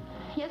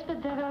 Yes,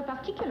 but they're very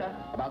particular.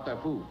 About their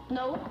food.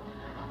 No,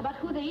 about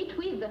who they eat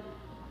with.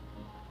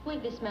 Who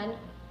is this man?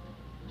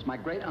 It's my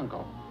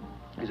great-uncle.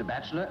 He's a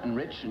bachelor and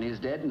rich, and he's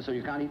dead, and so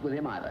you can't eat with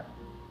him either.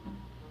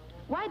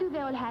 Why do they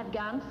all have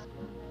guns?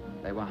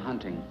 They were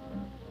hunting.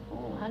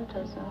 Oh,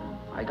 hunters,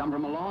 I come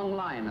from a long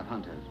line of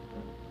hunters.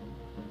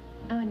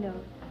 Oh, no.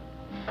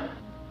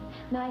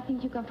 No, I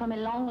think you come from a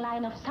long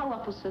line of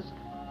sourpusses.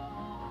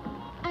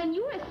 And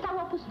you're a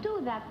sourpuss,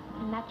 too. That's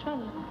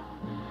natural.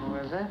 Oh,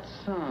 is that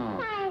so?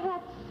 Ah,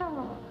 that's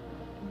so.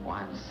 Oh,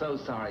 I'm so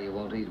sorry you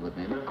won't eat with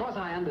me, but of course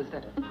I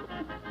understand.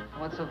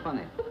 What's so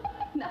funny?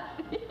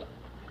 Nothing.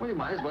 Well, you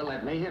might as well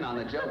let me in on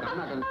the joke. I'm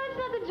not going to... Oh, it's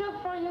not a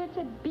joke for you. It's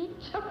a big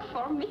joke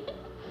for me.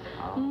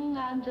 Oh.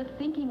 I'm just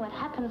thinking what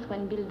happens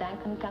when Bill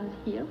Duncan comes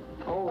here.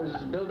 Oh, is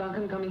Bill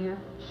Duncan coming here?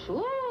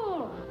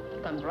 Sure. He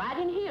comes right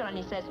in here and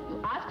he says,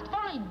 you asked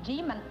for it,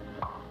 Jim, and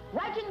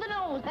right in the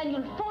nose, and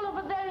you'll fall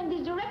over there in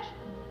this direction.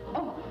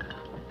 Oh.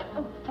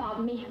 Oh,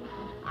 pardon me.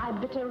 I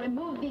better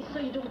remove this so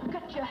you don't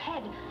cut your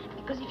head.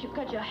 Because if you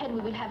cut your head,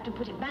 we will have to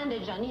put a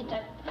bandage on it.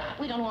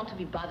 We don't want to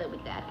be bothered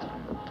with that.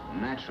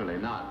 Naturally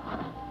not.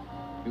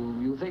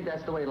 You think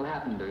that's the way it'll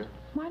happen, do you?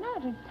 Why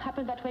not? It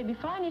happened that way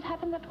before, and it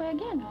happened that way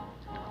again.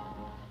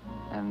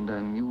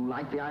 And you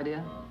like the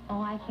idea?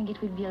 Oh, I think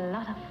it will be a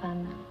lot of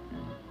fun.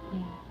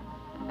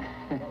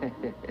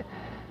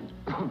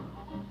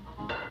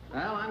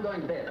 Well, I'm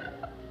going to bed.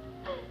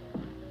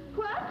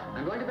 What?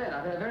 I'm going to bed.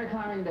 I've had a very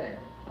tiring day.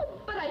 Oh,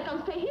 but I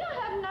can't stay here. I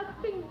have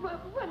nothing.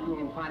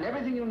 You'll find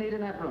everything you'll need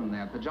in that room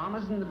there.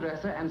 Pajamas in the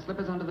dresser and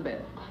slippers under the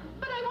bed.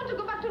 But I want to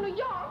go back to New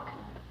York.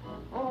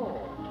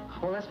 Oh.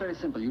 Well, that's very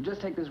simple. You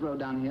just take this road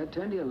down here,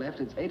 turn to your left.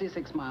 It's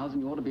 86 miles,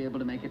 and you ought to be able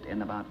to make it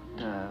in about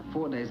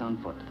 4 days on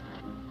foot.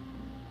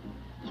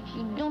 If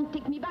you don't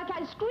take me back,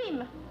 I'll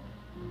scream.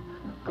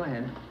 Go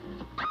ahead.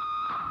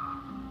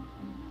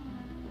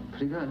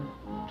 Pretty good.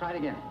 Try it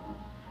again.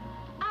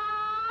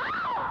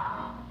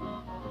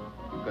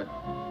 Good.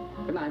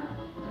 Good night.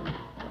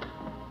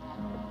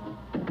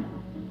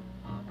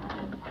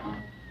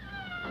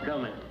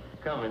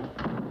 Coming.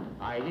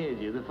 I heard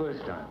you the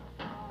first time.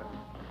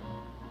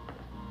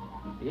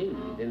 Hey,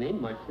 there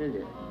ain't much, is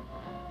it?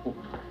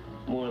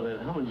 More than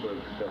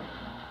hummingbird stuff.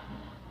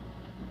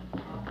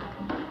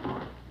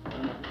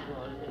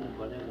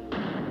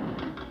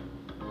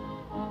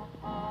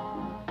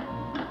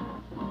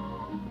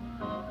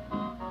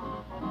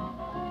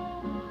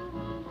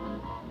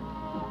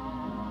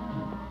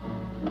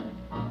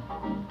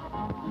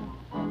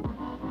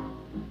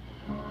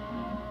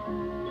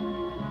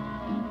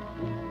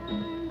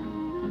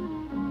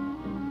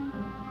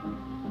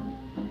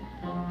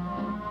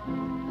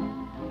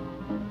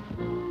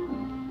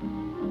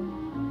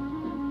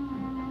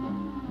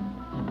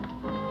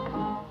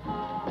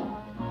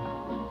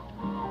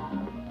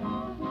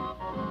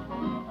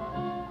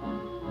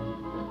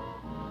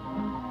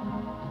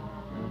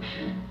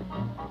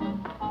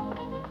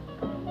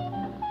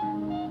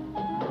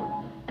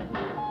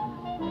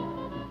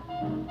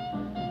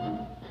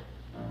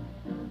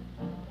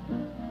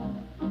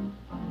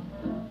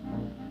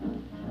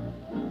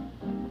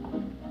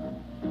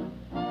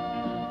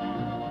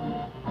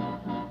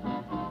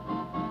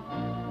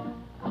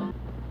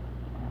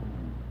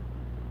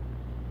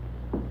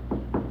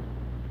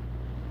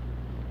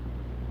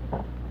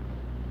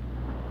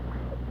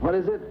 What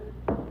is it?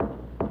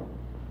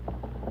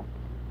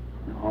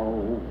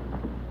 No.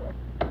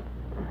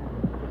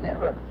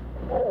 Never.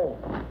 Oh.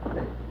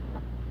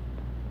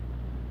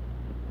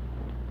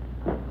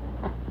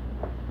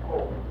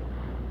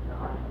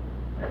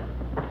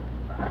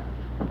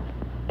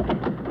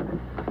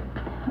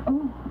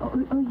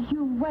 Oh,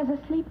 you was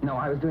asleep? No,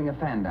 I was doing a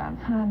fan dance.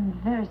 I'm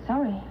very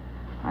sorry.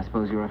 I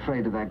suppose you're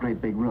afraid of that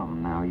great big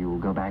room. Now you'll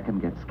go back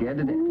and get scared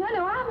to death.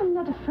 No, I'm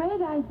not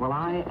afraid. Well,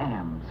 I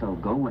am, so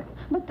go away.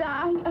 But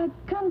I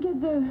can't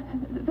get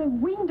the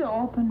window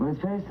open. Well,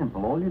 it's very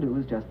simple. All you do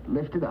is just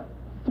lift it up.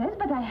 Yes,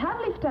 but I have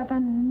lifted up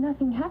and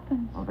nothing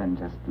happens. Well, then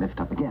just lift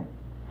up again.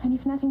 And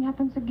if nothing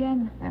happens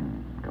again?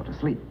 Then go to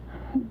sleep.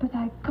 But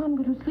I can't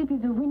go to sleep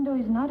if the window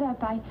is not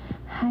up. I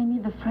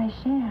need the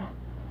fresh air.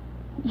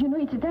 You know,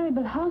 it's a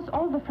terrible house.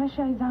 All the fresh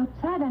air is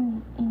outside,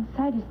 and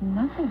inside is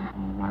nothing.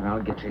 All right,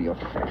 I'll get you your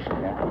fresh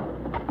air.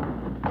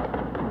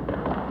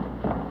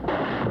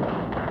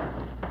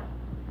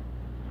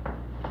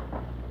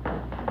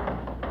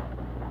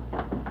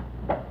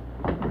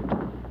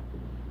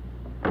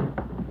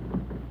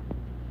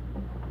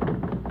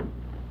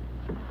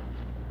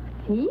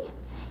 See?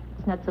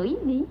 It's not so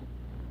easy.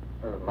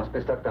 It must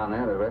be stuck down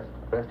there.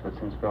 The rest of it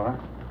seems to go out.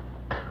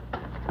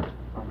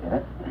 I'll get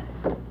it.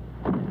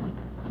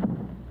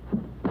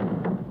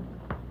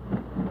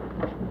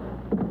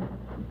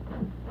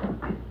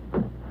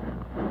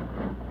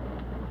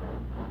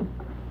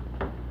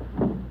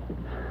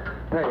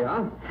 There you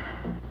are.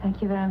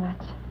 Thank you very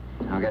much.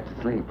 Now get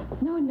to sleep.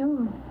 No,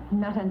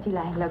 not until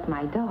I lock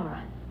my door.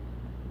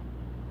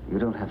 You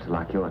don't have to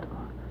lock your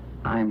door.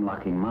 I'm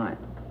locking mine.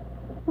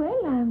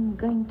 Well, I'm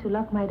going to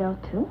lock my door,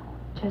 too.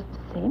 Just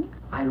the same.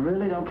 I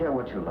really don't care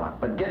what you lock,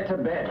 but get to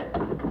bed.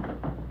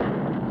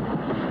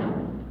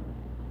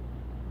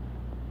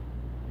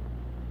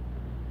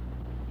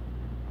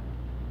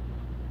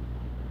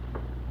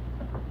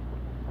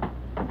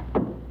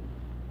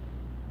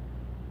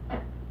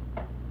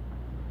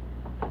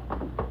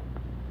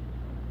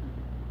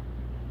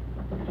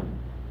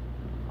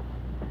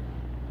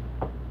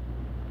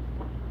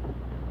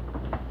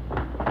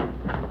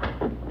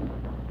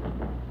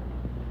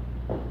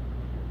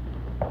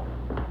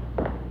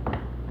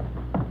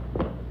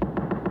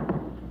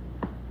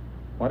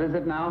 What is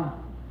it now?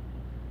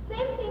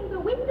 Same thing, the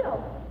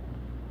window.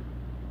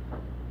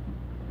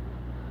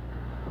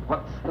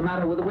 What's the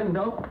matter with the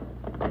window?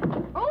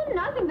 Oh,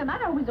 nothing the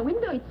matter with the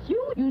window. It's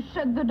you. You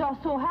shut the door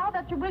so hard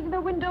that you break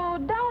the window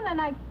down,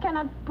 and I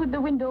cannot put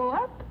the window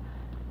up.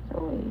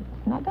 So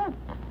it's not up.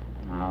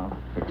 I'll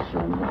fix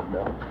your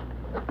window.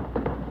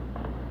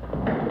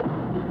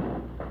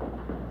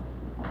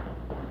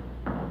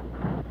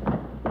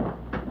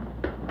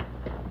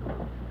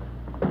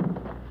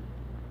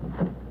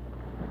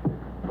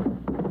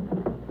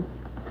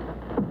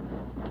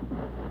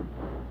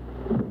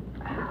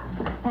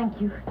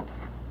 you.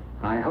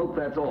 I hope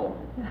that's all.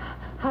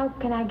 How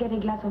can I get a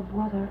glass of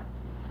water?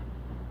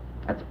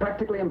 It's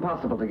practically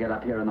impossible to get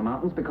up here in the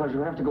mountains because you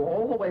have to go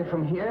all the way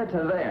from here to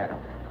there.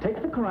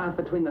 Take the carafe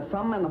between the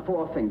thumb and the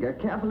forefinger,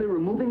 carefully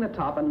removing the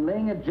top and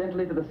laying it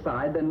gently to the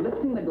side, then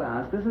lifting the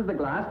glass. This is the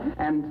glass,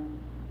 and...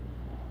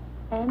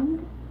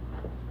 And?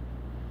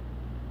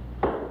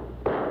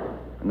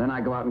 And then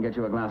I go out and get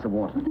you a glass of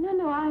water.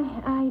 No,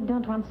 I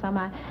don't want some.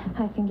 I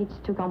think it's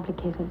too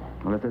complicated.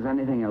 Well, if there's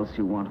anything else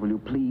you want, will you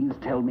please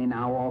tell me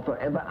now or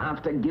forever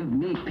after? Give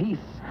me peace.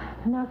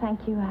 No,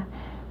 thank you.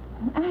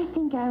 I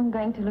think I'm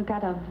going to look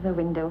out of the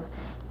window,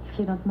 if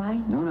you don't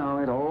mind. No,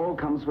 it all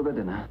comes with the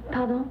dinner.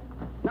 Pardon?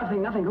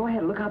 Nothing. Go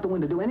ahead, look out the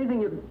window. Do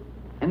anything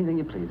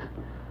you please.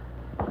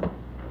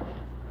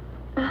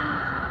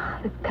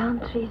 The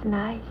country is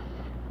nice.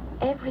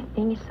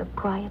 Everything is so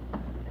quiet.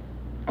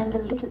 And the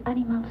little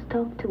animals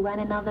talk to one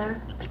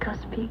another because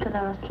people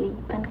are asleep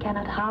and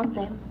cannot harm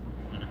them.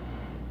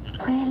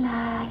 Well,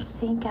 I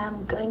think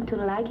I'm going to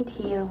like it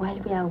here while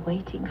we are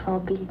waiting for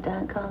Bill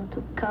Duncan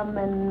to come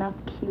and knock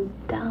you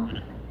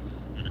down.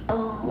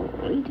 Oh,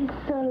 it is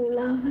so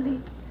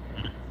lovely.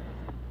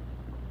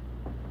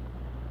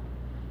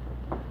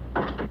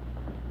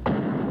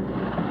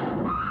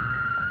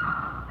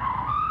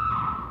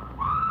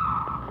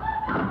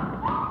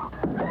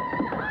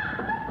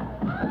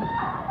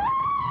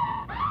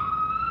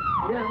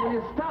 Yeah, will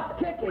you stop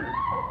kicking?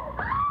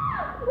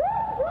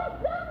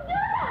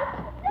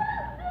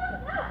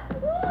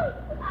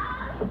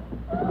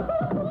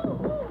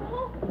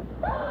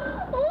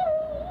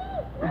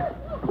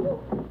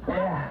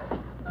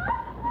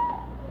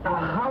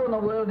 How in the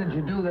world did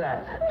you do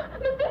that?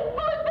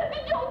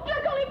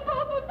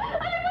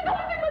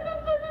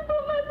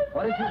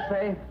 What did you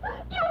say?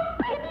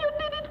 You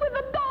did it with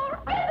the door.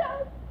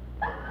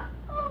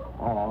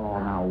 Oh,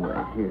 now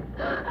wait here.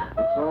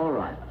 It's all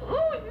right.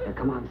 Here,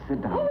 come on,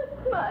 sit down.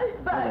 My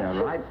back.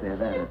 There, right there,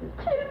 there it is.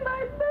 Kill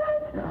my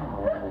back. No.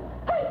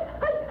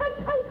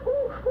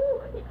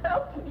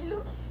 Help me,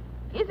 look.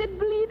 Is it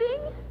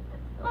bleeding?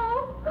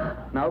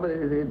 Oh. No, but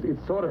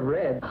it's sort of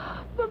red.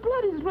 The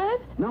blood is red?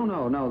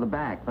 No, the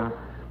back.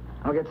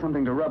 I'll get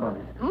something to rub on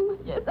it.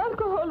 Yes,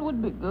 alcohol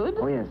would be good.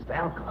 Oh, yes,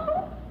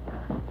 alcohol.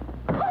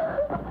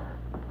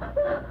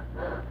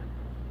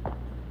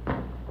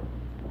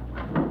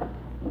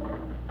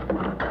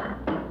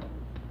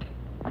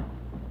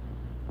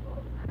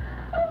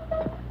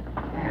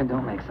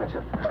 Don't make such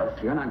a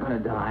fuss. You're not going to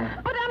die.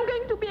 But I'm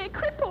going to be a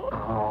cripple.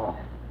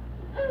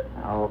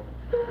 Oh,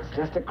 it's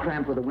just a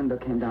cramp where the window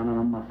came down on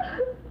a muscle.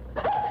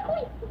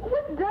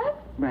 What's that?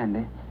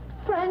 Brandy.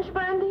 French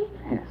brandy?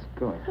 Yes,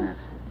 good. Yes.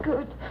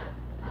 Good.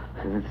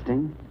 Does it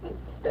sting?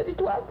 Does it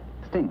what?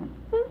 Sting.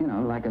 You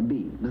know, like a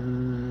bee.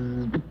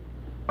 Bzzz.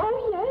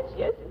 Oh,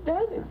 yes, it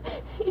does.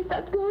 Is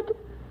that good?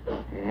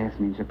 Yes,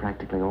 means you're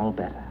practically all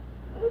better.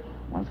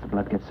 Once the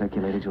blood gets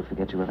circulated, you'll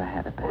forget you ever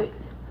had a pain.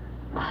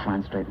 Try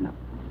and straighten up.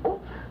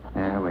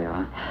 There we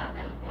are.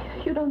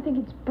 You don't think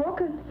it's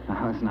broken?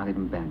 No, it's not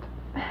even bent.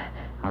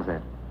 How's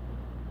that?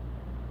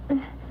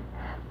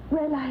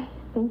 Well, I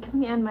think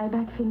me and my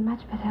back feel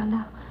much better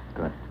now.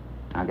 Good.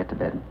 I'll get to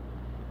bed.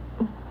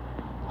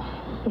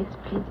 Yes,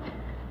 please.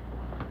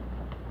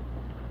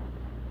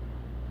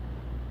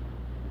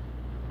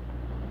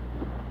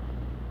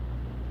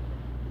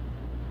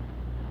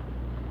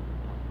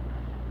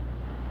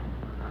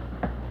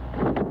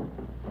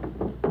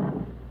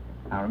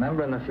 Now,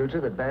 remember in the future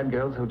that bad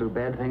girls who do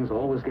bad things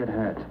always get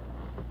hurt.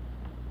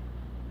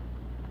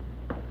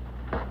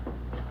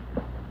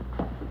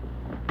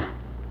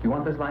 You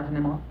want this light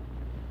anymore?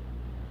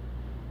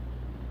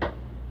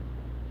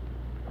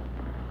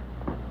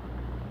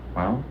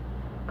 Well,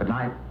 good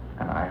night.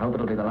 I hope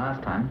it'll be the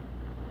last time.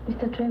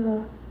 Mr.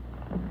 Trevor.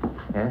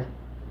 Yes?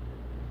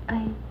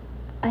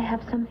 I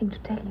have something to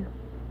tell you.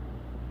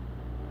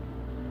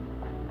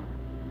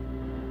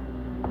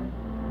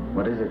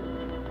 What is it?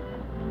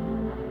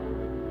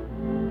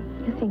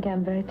 You think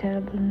I'm very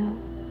terrible now?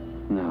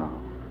 No.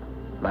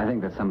 But I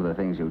think that some of the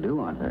things you do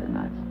aren't very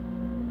nice.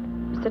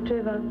 Mr.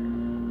 Trevor,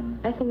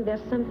 I think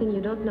there's something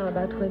you don't know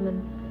about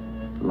women.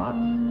 Lots.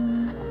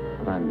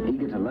 But I'm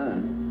eager to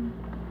learn.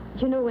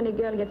 You know, when a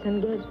girl gets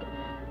engaged,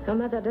 her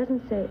mother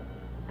doesn't say,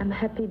 I'm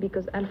happy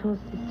because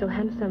Alphonse is so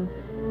handsome,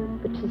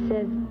 but she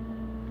says,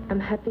 I'm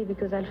happy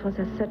because Alphonse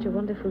has such a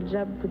wonderful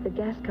job with the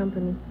gas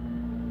company.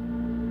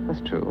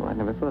 That's true. I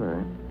never thought of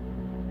that.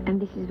 And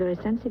this is very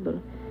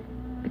sensible,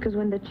 because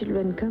when the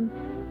children come,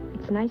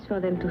 it's nice for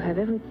them to have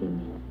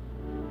everything.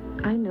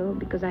 I know,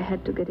 because I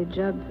had to get a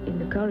job in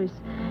the chorus,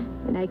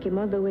 and I came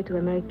all the way to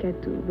America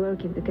to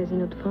work in the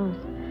Casino de France.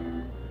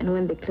 And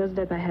when they closed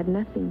up, I had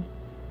nothing,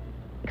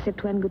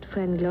 except one good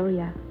friend,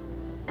 Gloria,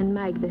 and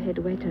Mike, the head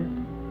waiter.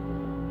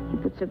 He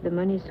puts up the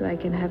money so I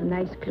can have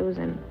nice clothes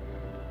and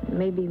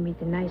maybe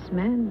meet a nice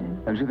man.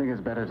 And... Don't you think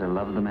it's better to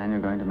love the man you're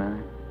going to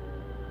marry?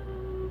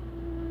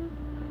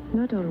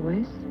 Not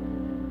always.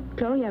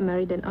 Gloria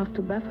married and off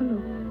to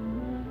Buffalo.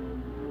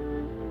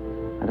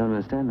 I don't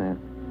understand that.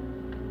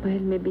 Well,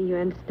 maybe you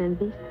understand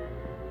this.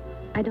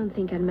 I don't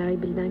think I'll marry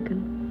Bill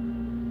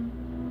Duncan.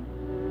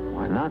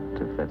 Why not,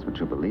 if that's what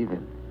you believe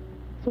in?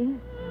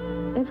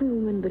 Yeah, every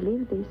woman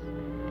believes this.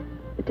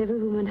 But every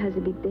woman has a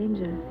big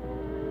danger.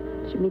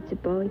 She meets a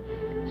boy,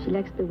 she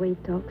likes the way he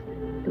talks,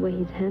 the way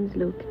his hands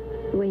look,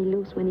 the way he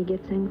looks when he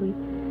gets angry.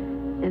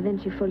 And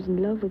then she falls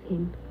in love with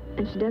him.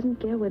 And she doesn't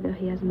care whether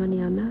he has money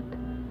or not.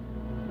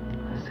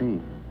 I see.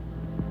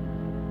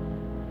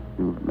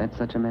 You've met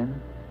such a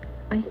man?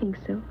 I think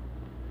so.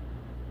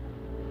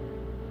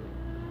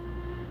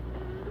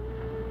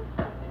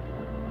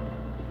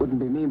 Wouldn't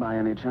be me by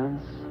any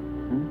chance?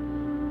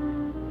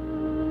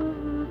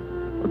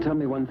 Well, tell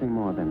me one thing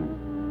more,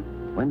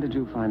 then. When did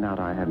you find out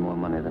I had more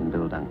money than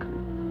Bill Duncan?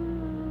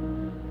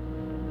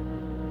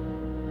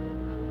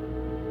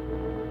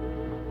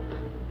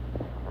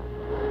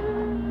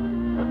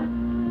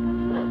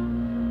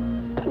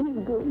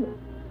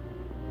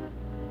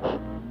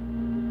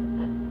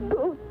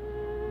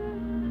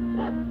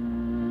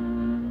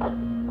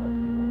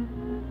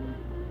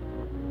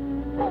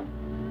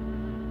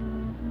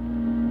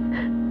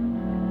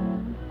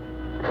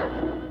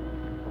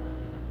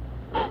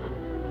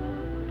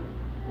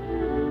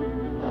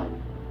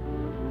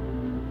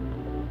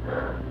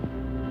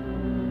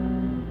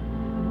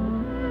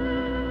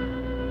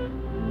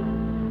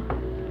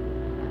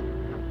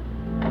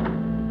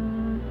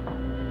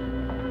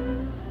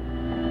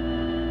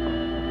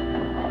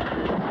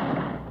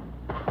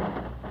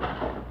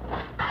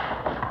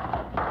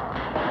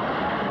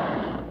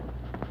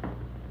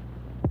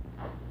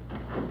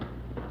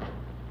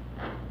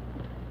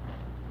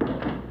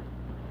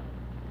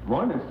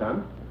 Morning,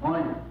 son.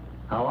 Morning.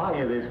 How are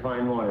you this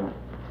fine morning?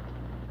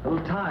 A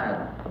little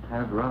tired.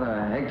 Had rather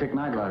a hectic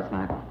night last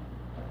night.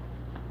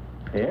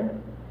 Yeah?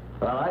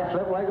 Well, I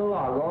slept like a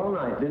log all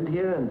night. Didn't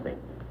hear anything.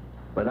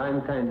 But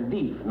I'm kind of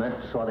deep, and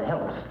that sort of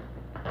helps.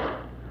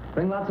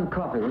 Bring lots of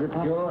coffee, will you,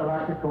 Pop? Sure,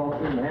 lots of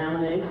coffee and ham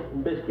and eggs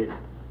and biscuit.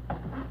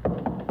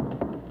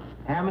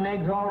 Ham and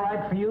eggs all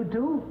right for you,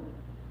 too?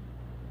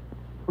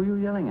 Who are you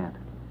yelling at?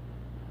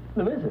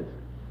 The missus.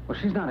 Well,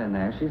 she's not in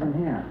there. She's in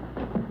here.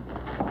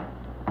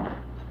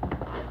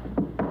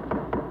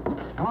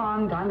 Come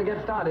on, time to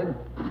get started.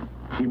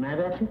 She mad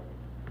at you?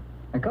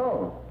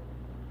 Nicole.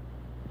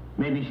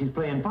 Maybe she's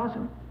playing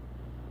possum.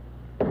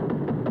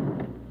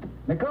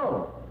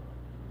 Nicole.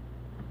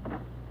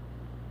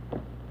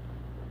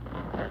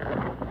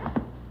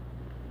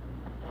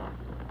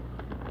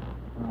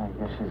 Oh, I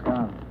guess she's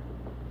gone.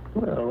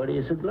 Well, what are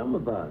you so glum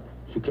about?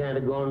 She can't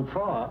have gone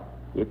far.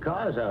 Your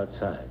car's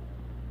outside.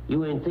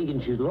 You ain't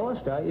thinking she's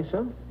lost, are you,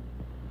 son?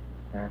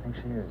 Yeah, I think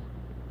she is.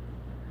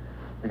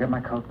 You got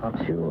my coat, Pop?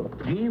 Sure.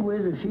 Gee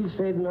whiz, if she'd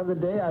stayed another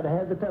day, I'd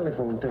have had the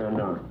telephone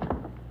turned on.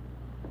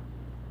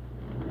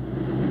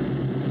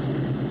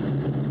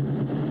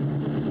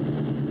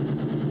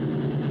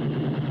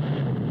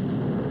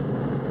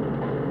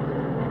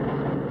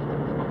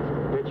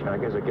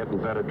 Hitchhikers are getting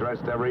better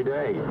dressed every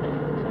day.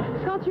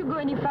 Can't you go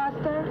any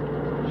faster?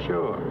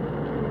 Sure.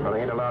 But I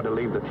ain't allowed to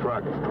leave the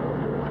truck.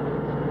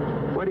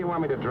 Where do you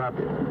want me to drop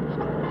you?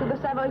 To the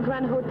Savoy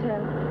Grand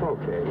Hotel.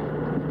 Okay.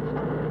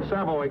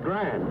 Savoy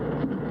Grand.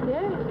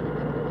 Yes.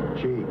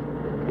 Gee,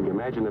 can you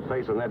imagine the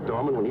face on that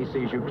doorman when he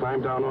sees you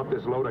climb down off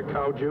this load of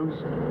cow juice?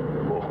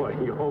 Boy,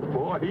 oh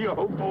boy,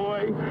 oh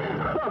boy.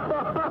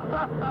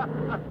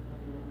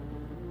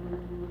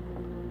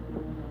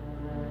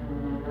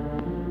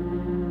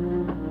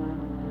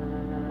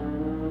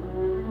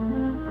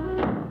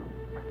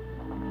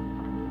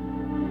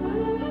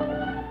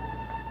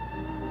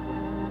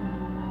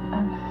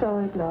 I'm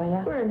sorry,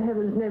 Gloria. Where in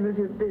heaven's name have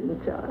you been,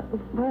 child?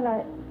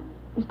 Well,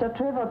 Mr.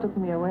 Trevor took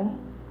me away.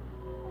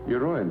 You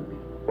ruined me.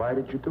 Why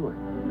did you do it?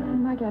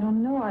 Mike, I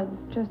don't know. I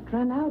just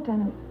ran out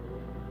and...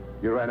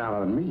 You ran out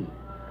on me.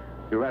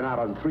 You ran out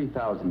on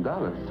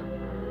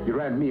 $3,000. You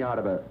ran me out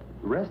of a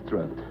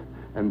restaurant.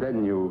 And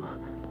then you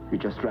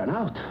just ran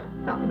out.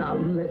 Now,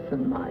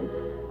 listen, Mike.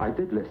 I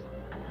did listen.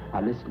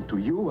 I listened to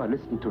you. I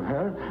listened to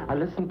her. I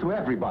listened to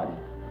everybody.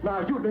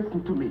 Now, you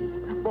listen to me.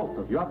 Both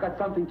of you. I've got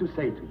something to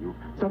say to you.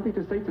 Something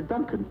to say to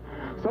Duncan.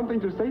 Something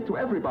to say to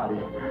everybody.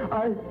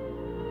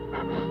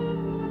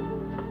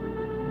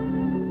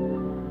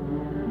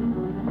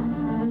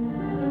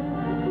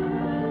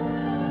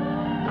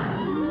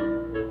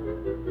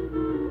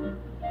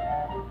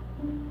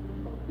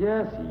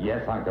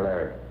 Yes, Uncle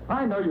Eric.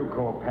 I know you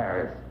called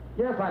Paris.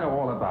 Yes, I know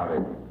all about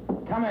it.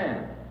 Come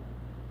in.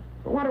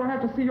 But why do I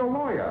have to see your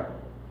lawyer?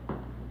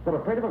 What,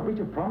 afraid of a breach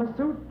of promise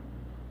suit?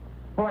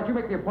 All right, you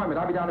make the appointment.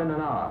 I'll be down in an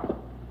hour.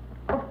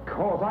 Of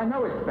course, I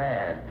know it's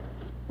bad.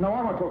 No,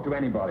 I won't talk to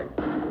anybody.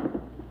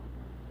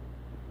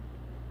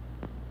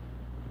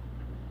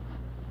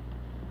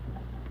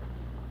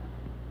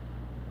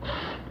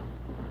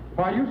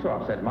 Why are you so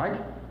upset, Mike?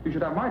 You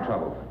should have my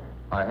trouble.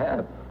 I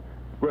have.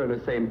 We're in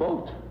the same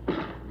boat.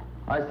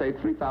 I say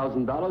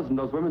 $3,000, and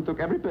those women took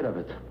every bit of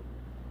it.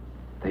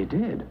 They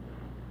did?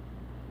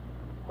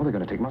 Well, they're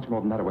going to take much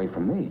more than that away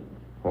from me.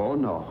 Oh,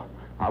 no.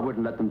 I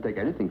wouldn't let them take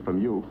anything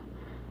from you.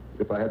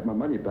 If I had my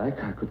money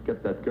back, I could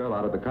get that girl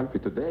out of the country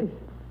today.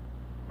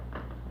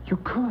 You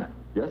could?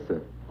 Yes,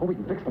 sir. Oh, we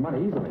can fix the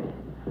money easily.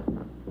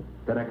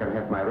 Then I can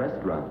have my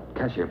restaurant.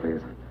 Cashier,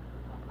 please.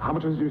 How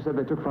much was it you said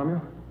they took from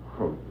you?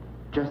 Oh,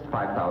 just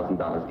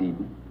 $5,000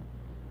 even.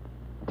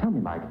 Tell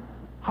me, Mike,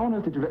 how on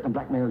earth did you let them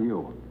blackmail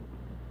you?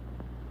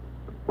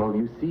 Well,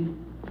 you see,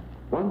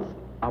 once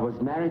I was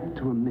married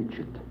to a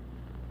midget.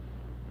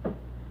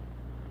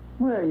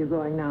 Where are you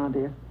going now,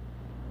 dear?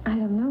 I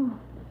don't know.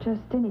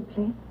 Just any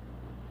place.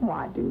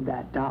 Why do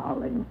that,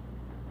 darling?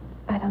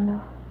 I don't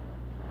know.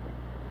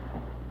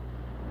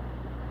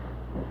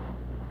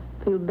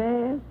 Feel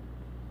bad?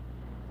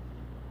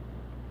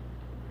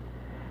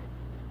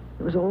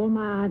 It was all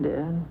my idea,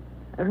 and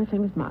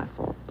everything is my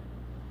fault.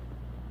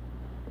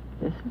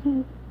 Yes, it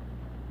is.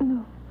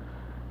 No.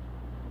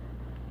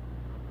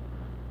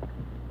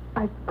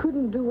 I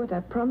couldn't do what I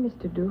promised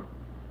to do.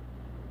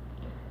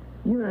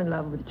 You're in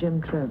love with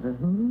Jim Trevor,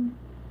 hmm?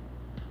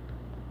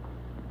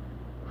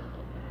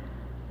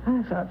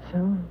 I thought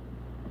so.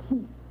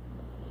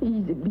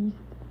 He's a beast.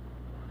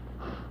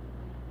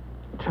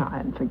 Try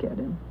and forget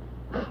him.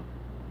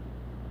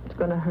 It's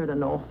going to hurt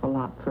an awful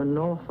lot for an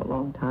awful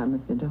long time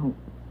if you don't.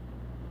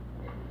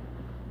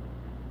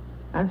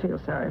 I feel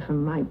sorry for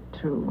Mike,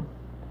 too.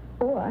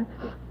 Oh,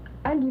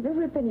 I'll give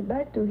every penny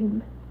back to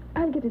him.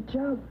 I'll get a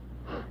job.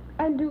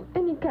 I'll do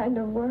any kind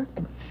of work.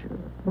 Sure.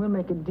 We'll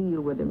make a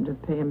deal with him to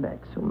pay him back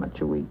so much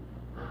a week.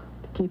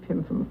 To keep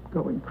him from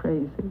going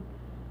crazy.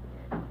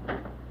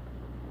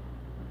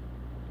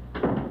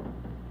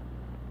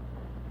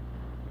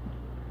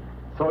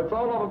 So it's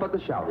all over but the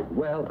shouting.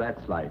 Well,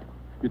 that's light.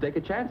 You take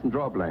a chance and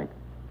draw a blank.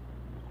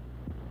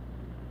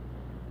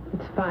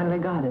 It's finally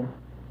got him.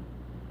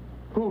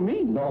 Who,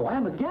 me? No,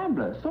 I'm a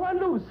gambler. So I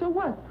lose. So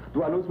what?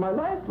 Do I lose my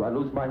life? Do I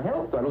lose my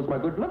health? Do I lose my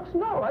good looks?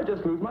 No, I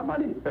just lose my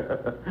money.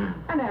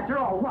 And after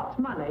all, what's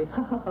money?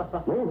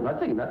 Oh,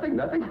 nothing.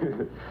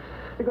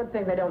 It's a good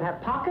thing they don't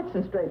have pockets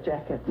and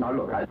straitjackets. Now,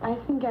 look, I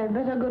think I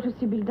better go to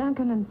see Bill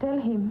Duncan and tell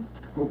him.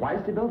 Well, why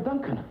is Bill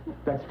Duncan?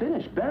 That's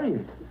finished. Bury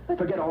it.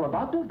 Forget all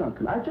about Bill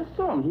Duncan. I just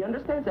saw him. He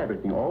understands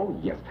everything. Oh,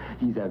 yes.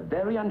 He's a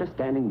very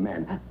understanding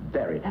man.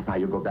 Very. Now,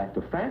 you go back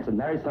to France and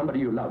marry somebody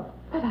you love.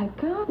 But I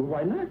can't. Well,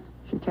 why not?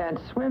 She can't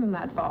swim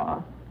that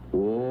far.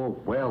 Oh,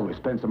 well, we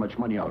spent so much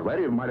money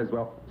already, we might as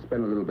well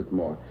spend a little bit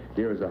more.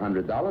 Here is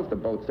 $100. The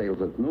boat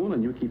sails at noon,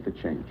 and you keep the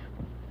change.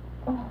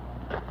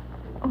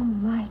 Oh,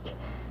 Mike.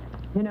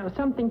 You know,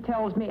 something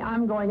tells me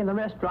I'm going in the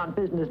restaurant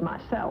business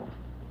myself.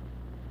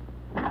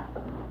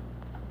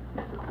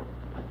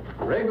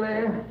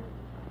 Wrigley.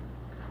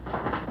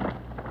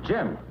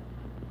 Jim.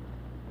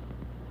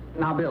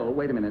 Now, Bill,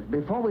 wait a minute.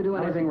 Before we do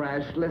anything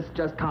rash, let's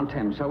just count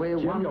 10, shall we?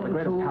 Jim, One, you're the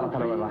greatest two, pal I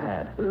ever three.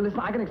 had. Listen,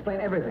 I can explain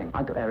everything.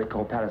 Uncle Eric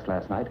called Paris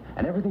last night,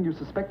 and everything you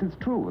suspect is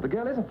true. The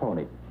girl is a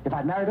phony. If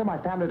I'd married her, my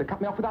family would have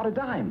cut me off without a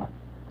dime.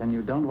 Then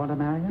you don't want to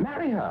marry her?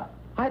 Marry her?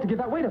 I had to give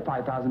that waiter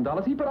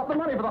 $5,000. He put up the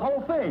money for the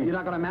whole thing. You're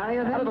not going to marry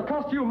her, then? And it'll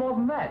cost you more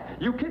than that.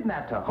 You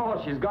kidnapped her.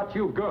 Oh, she's got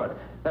you good.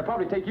 They'll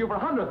probably take you for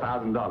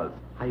 $100,000.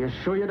 Are you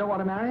sure you don't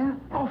want to marry her?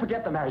 Oh,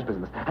 forget the marriage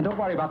business. And don't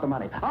worry about the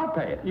money. I'll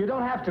pay it. You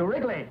don't have to.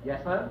 Wrigley.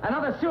 Yes, sir?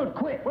 Another suit,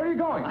 quick. Where are you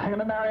going? I'm going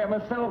to marry her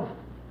myself.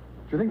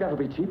 Do you think that'll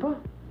be cheaper?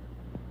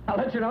 I'll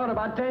let you know in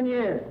about 10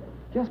 years.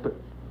 Yes, but...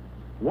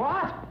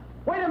 What?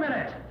 Wait a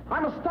minute. I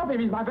must stop him.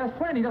 He's my best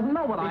friend. He doesn't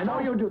know what I know.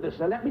 Before you do this,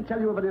 let me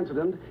tell you of an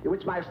incident in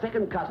which my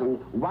second cousin,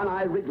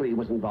 One-Eye Wrigley,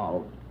 was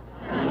involved.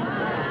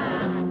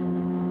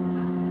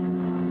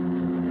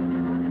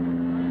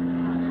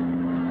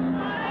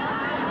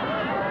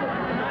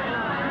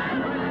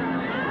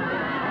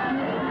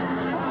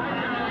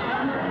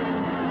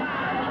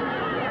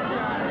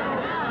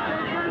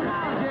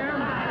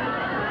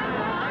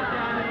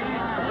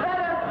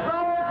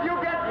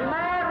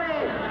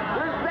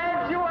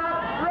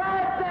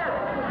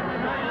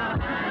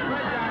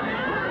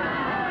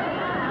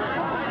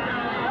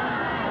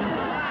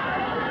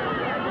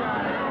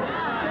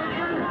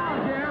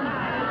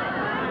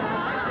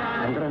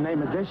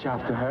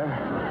 After her.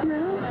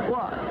 Yeah?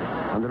 What?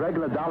 On the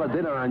regular dollar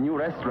dinner at a new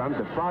restaurant,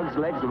 the frog's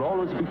legs will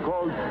always be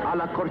called à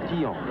la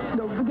cortillon.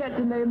 Don't forget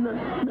to name the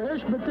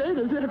mashed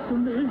potatoes after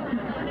me.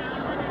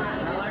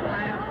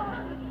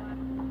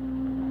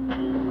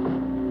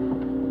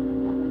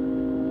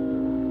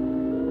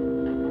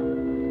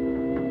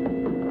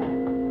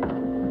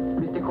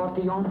 Mr.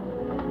 Cortillon?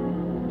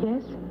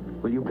 Yes?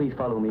 Will you please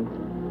follow me?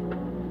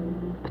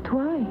 But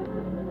why?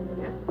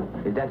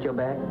 Is that your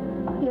bag?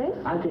 Yes?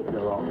 I'll take it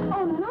along.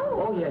 Oh, no.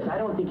 Oh, yes, I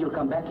don't think you'll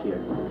come back here.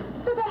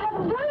 But I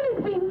haven't done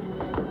anything.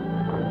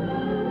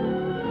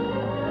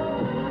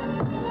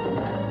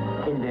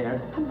 In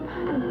there.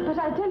 But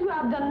I tell you,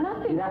 I've done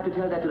nothing. You have to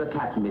tell that to the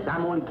captain, miss.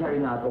 I'm only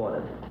carrying out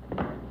orders.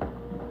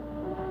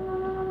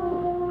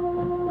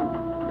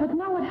 But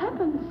now what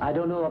happens? I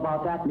don't know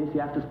about that, miss.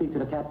 You have to speak to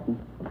the captain.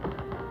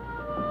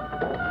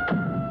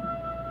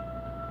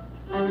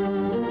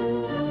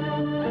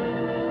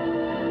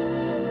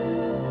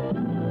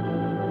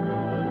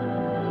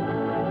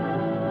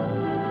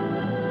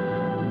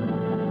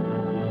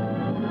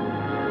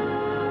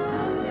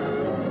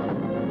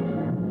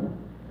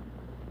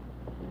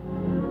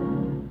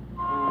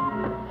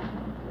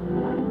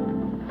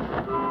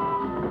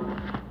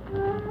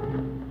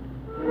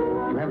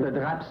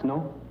 Perhaps,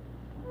 no?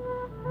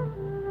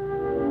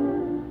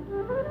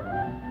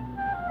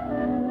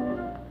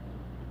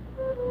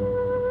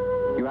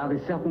 You are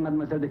the certain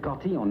Mademoiselle de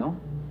Cortillon, no?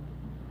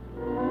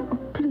 Oh,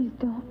 please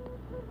don't.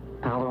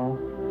 Pardon?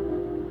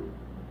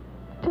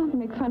 Don't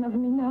make fun of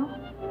me now.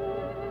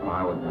 Oh,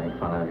 I wouldn't make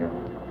fun of you.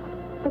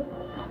 But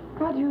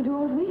why do you do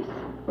all this?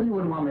 Well, you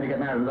wouldn't want me to get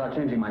married without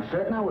changing my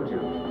shirt now, would you?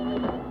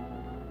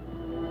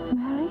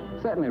 Marry?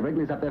 Certainly.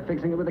 Wrigley's up there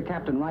fixing it with the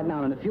captain right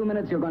now. In a few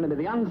minutes, you're going to be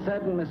the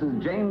uncertain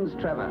Mrs. James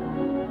Trevor.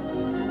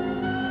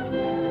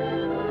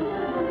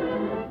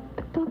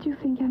 But don't you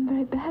think I'm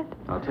very bad?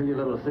 I'll tell you a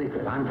little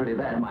secret. I'm pretty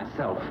bad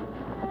myself.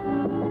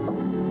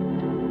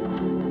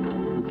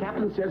 The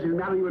captain says he'll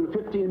marry you in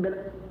 15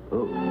 minutes.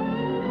 Oh.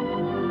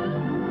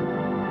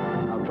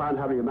 I'll try and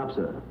hurry him up,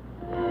 sir.